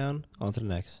my phone down. On to the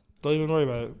next. Don't even worry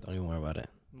about it. Don't even worry about it.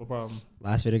 No problem.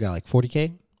 Last video got like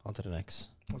 40K. On to the next.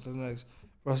 On to the next.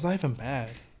 Bro, it's not even bad.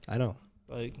 I know.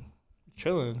 Like,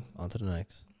 chilling. On to the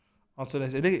next. On to the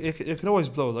next. It can always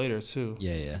blow later, too.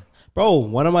 Yeah.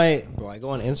 Bro, I go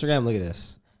on Instagram. Look at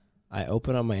this. I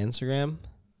open up my Instagram.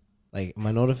 Like,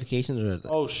 my notifications are...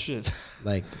 Oh, shit.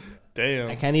 Like... Damn.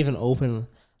 I can't even open...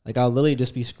 Like, I'll literally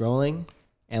just be scrolling,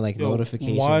 and, like,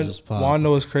 notifications just pop. Juan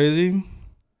knows crazy?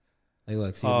 Like,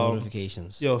 look, see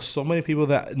notifications. Yo, so many people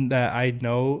that I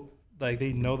know, like,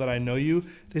 they know that I know you.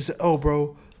 They say, oh,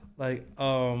 bro, like,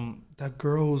 that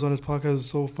girl who was on this podcast is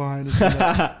so fine.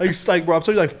 Like, bro, I'm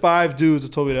telling you, like, 5 dudes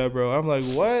that told me that, bro. I'm like,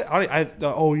 what?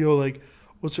 Like,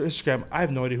 what's your Instagram? I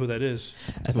have no idea who that is.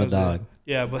 That's my dog.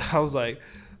 Yeah, but I was like,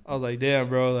 damn,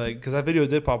 bro, like, because that video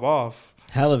did pop off.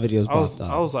 Hella videos popped off.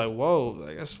 I was like, whoa,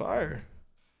 like, that's fire.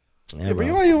 Yeah, bro,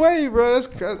 you on your way, bro. That's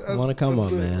I want to come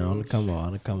up, man. I want to come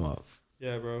up.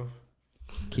 Yeah, bro.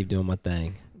 Keep doing my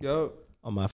thing. Yo.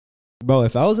 On my bro,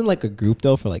 if I was in like a group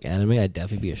though for like anime, I'd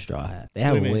definitely be a Straw Hat. They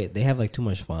have like too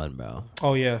much fun, bro.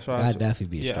 Oh yeah, so I'd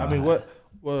definitely be a Straw Hat. I mean,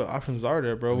 what options are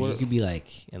there, bro? You could be like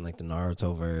in like the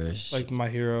Naruto verse, like My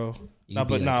Hero.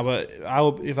 But I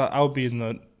would be in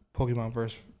the Pokemon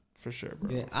verse for sure,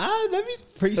 bro. Yeah, that'd be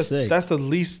pretty sick. That's the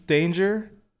least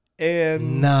danger.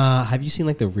 And have you seen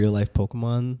like the real life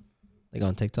Pokemon like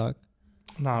on TikTok?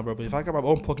 Nah, bro. But if I got my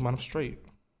own Pokemon, I'm straight.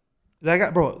 I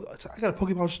got a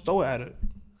Pokemon, just throw it at it.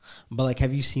 But like,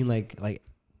 have you seen like,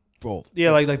 bro?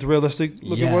 Yeah, like the realistic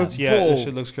looking ones. Yeah, bro, that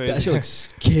shit looks crazy. That shit looks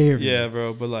scary. Yeah,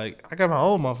 bro. But like, I got my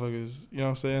own motherfuckers. You know what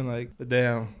I'm saying? Like,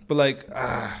 damn. But like,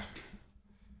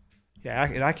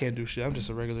 yeah, I can't do shit. I'm just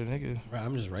a regular nigga. Right,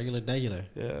 I'm just regular.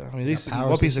 Yeah, I mean, at least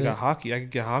One Piece I got hockey. I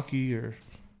could get hockey or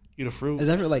eat a fruit. Is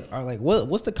that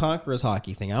what's the Conqueror's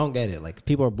hockey thing? I don't get it. Like,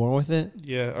 people are born with it.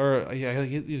 Yeah, or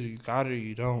you got it or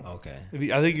you don't. Okay.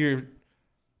 I think you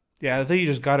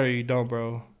just got it or you don't,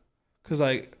 bro. Cause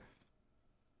I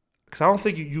don't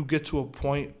think you get to a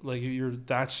point like you're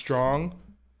that strong.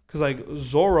 Cause like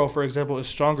Zoro, for example, is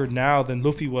stronger now than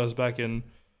Luffy was back in,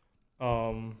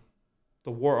 the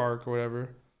War arc or whatever.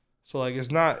 So like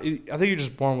it's not. I think you're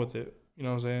just born with it. You know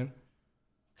what I'm saying?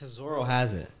 Cause Zoro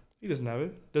has it. He doesn't have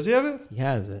it. Does he have it? He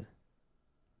has it.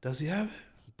 Does he have it?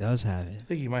 He does have it. I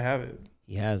think he might have it.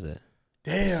 He has it.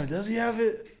 Damn, does he have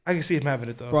it? I can see him having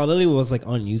it though. Bro, I literally was like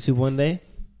on YouTube one day,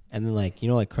 and then like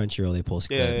like Crunchyroll, they post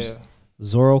clips. Yeah.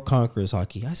 Zoro Conquerors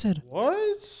hockey. I said,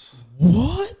 what?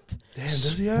 Damn,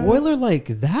 does he have it? Spoiler like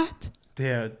that?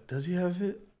 Damn, does he have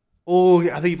it? Oh,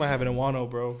 yeah, I think he might have it in Wano,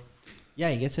 bro. Yeah,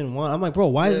 he gets in one. I'm like, bro,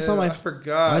 why is this on my? I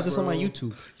forgot. Why is this on my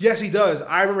YouTube? Yes, he does.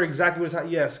 I remember exactly what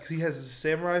it's. Yes, because he has the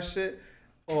samurai shit.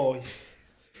 Oh,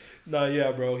 no,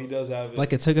 yeah, bro, he does have it.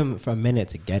 Like it took him for a minute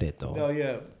to get it though. No,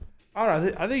 yeah, I don't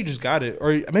know. I think you just got it,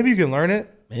 or maybe you can learn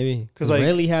it. Maybe because like,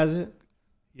 Rayleigh has it.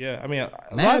 Yeah, I mean,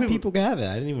 a lot of people can have it.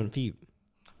 I didn't even peep.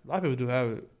 A lot of people do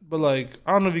have it, but like,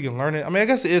 I don't know if you can learn it. I mean, I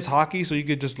guess it is hockey, so you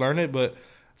could just learn it, but.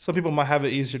 Some people might have it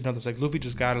easier than others. Like, Luffy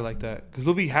just got it like that. Because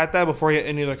Luffy had that before he had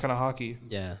any other kind of hockey.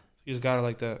 Yeah. He just got it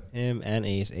like that. Him and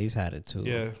Ace. Ace had it, too.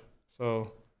 Yeah.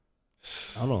 So.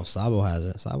 I don't know if Sabo has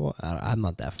it. Sabo? I'm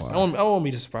not that far. I won't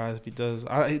be surprised if he does.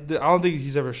 I don't think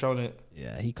he's ever shown it.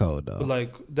 Yeah, he cold, though. But,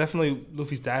 like, definitely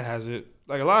Luffy's dad has it.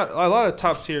 Like, a lot of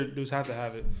top-tier dudes have to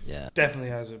have it. Yeah. Definitely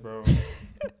has it, bro.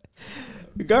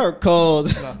 You got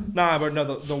cold. Nah, but no,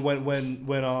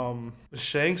 when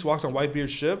Shanks walked on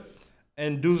Whitebeard's ship,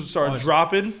 and dudes started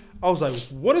dropping. I was like,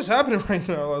 "What is happening right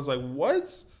now?" I was like,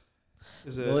 "What?"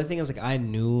 The only thing is, like, I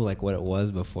knew like what it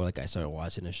was before like I started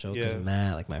watching the show because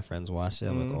like my friends watched it.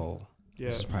 I'm like, "Oh,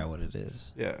 this is probably what it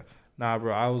is." Yeah, nah,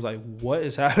 bro. I was like, "What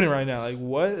is happening right now? Like,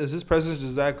 what is this president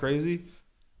just that crazy?"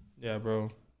 Yeah, bro.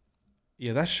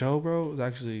 Yeah, that show, bro, was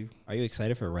actually. Are you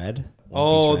excited for Red? The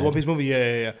One Piece movie.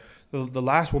 Yeah. The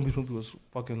last One Piece movie was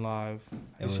fucking live.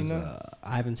 Have you seen that?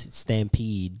 I haven't seen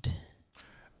Stampede.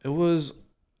 It was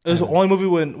the only movie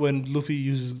when Luffy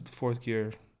uses the fourth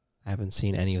gear. I haven't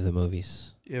seen any of the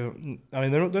movies. Yeah, I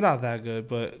mean they're not that good,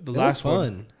 but the last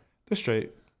one, they're straight.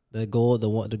 The gold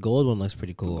one looks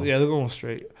pretty cool. Yeah, they're going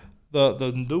straight.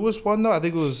 The newest one though, I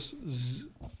think it was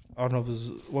I don't know if it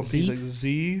was One Piece like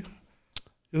Z.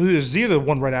 It was either Z or the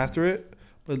one right after it,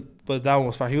 but that one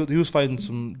was fine. He was fighting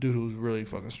some dude who was really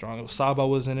fucking strong. It was Sabo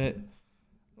was in it.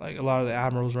 Like a lot of the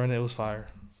admirals were in it. It was fire.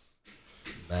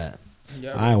 Man.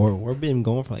 Yeah, all right, we're been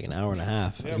going for like an hour and a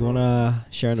half. Yeah, you want to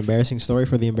share an embarrassing story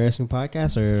for the embarrassing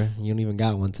podcast, or you don't even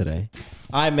got one today?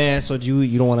 All right, man. So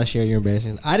you don't want to share your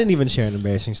embarrassing? I didn't even share an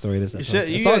embarrassing story this episode.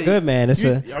 It's all good, man. It's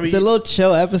a little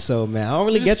chill episode, man. I don't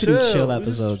really get to do chill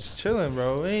episodes. Just chilling,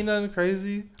 bro. Ain't nothing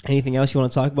crazy. Anything else you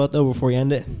want to talk about though before we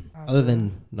end it? Other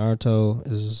than Naruto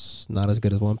is not as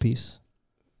good as One Piece.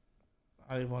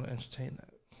 I didn't want to entertain that.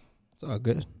 It's all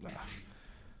good.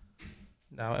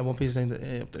 Nah, and One Piece ain't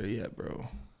up there yet, bro.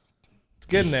 It's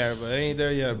getting there, but it ain't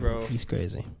there yet, bro. He's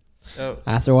crazy. Yep.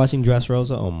 After watching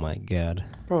Dressrosa, oh my god,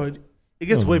 bro, it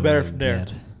gets way better from there.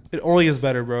 It only gets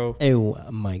better, bro.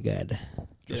 Oh my god,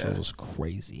 Dressrosa's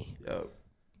crazy. Yep.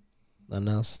 Nothing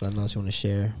else you want to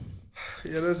share?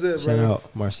 Yeah, that's it, bro. Shout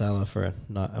out Marcella for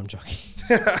not. I'm joking.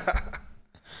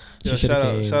 Yo, shout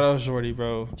out Shorty,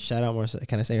 bro. Shout out Marcella.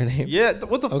 Can I say her name? Yeah,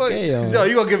 what the fuck? Yo,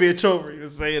 you gonna give me a choke for you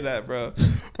saying that, bro.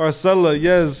 Marcella,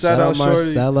 yes. Shout out Shorty.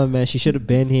 Marcella, man. She should have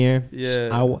been here.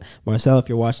 Yeah. Marcella, if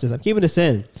you're watching this, I'm keeping this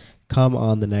in. Come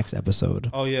on the next episode.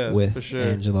 Oh, yeah. With for sure.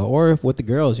 Angela or with the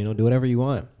girls, do whatever you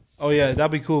want. Oh, yeah.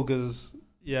 That'd be cool because,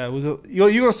 yeah, you're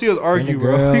going to see us argue,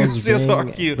 bro. You're going to see us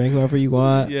argue. Bring whoever you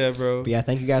want. Yeah, bro. But yeah,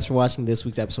 thank you guys for watching this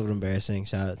week's episode of Embarrassing.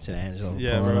 Shout out to Angela.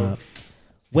 Yeah, bro.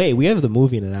 Wait, we have the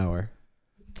movie in an hour.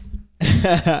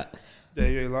 Yeah,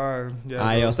 you ain't lying. Yeah, all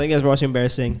right, yo. Thank you guys for watching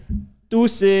Embarrassing.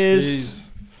 Deuces. Peace.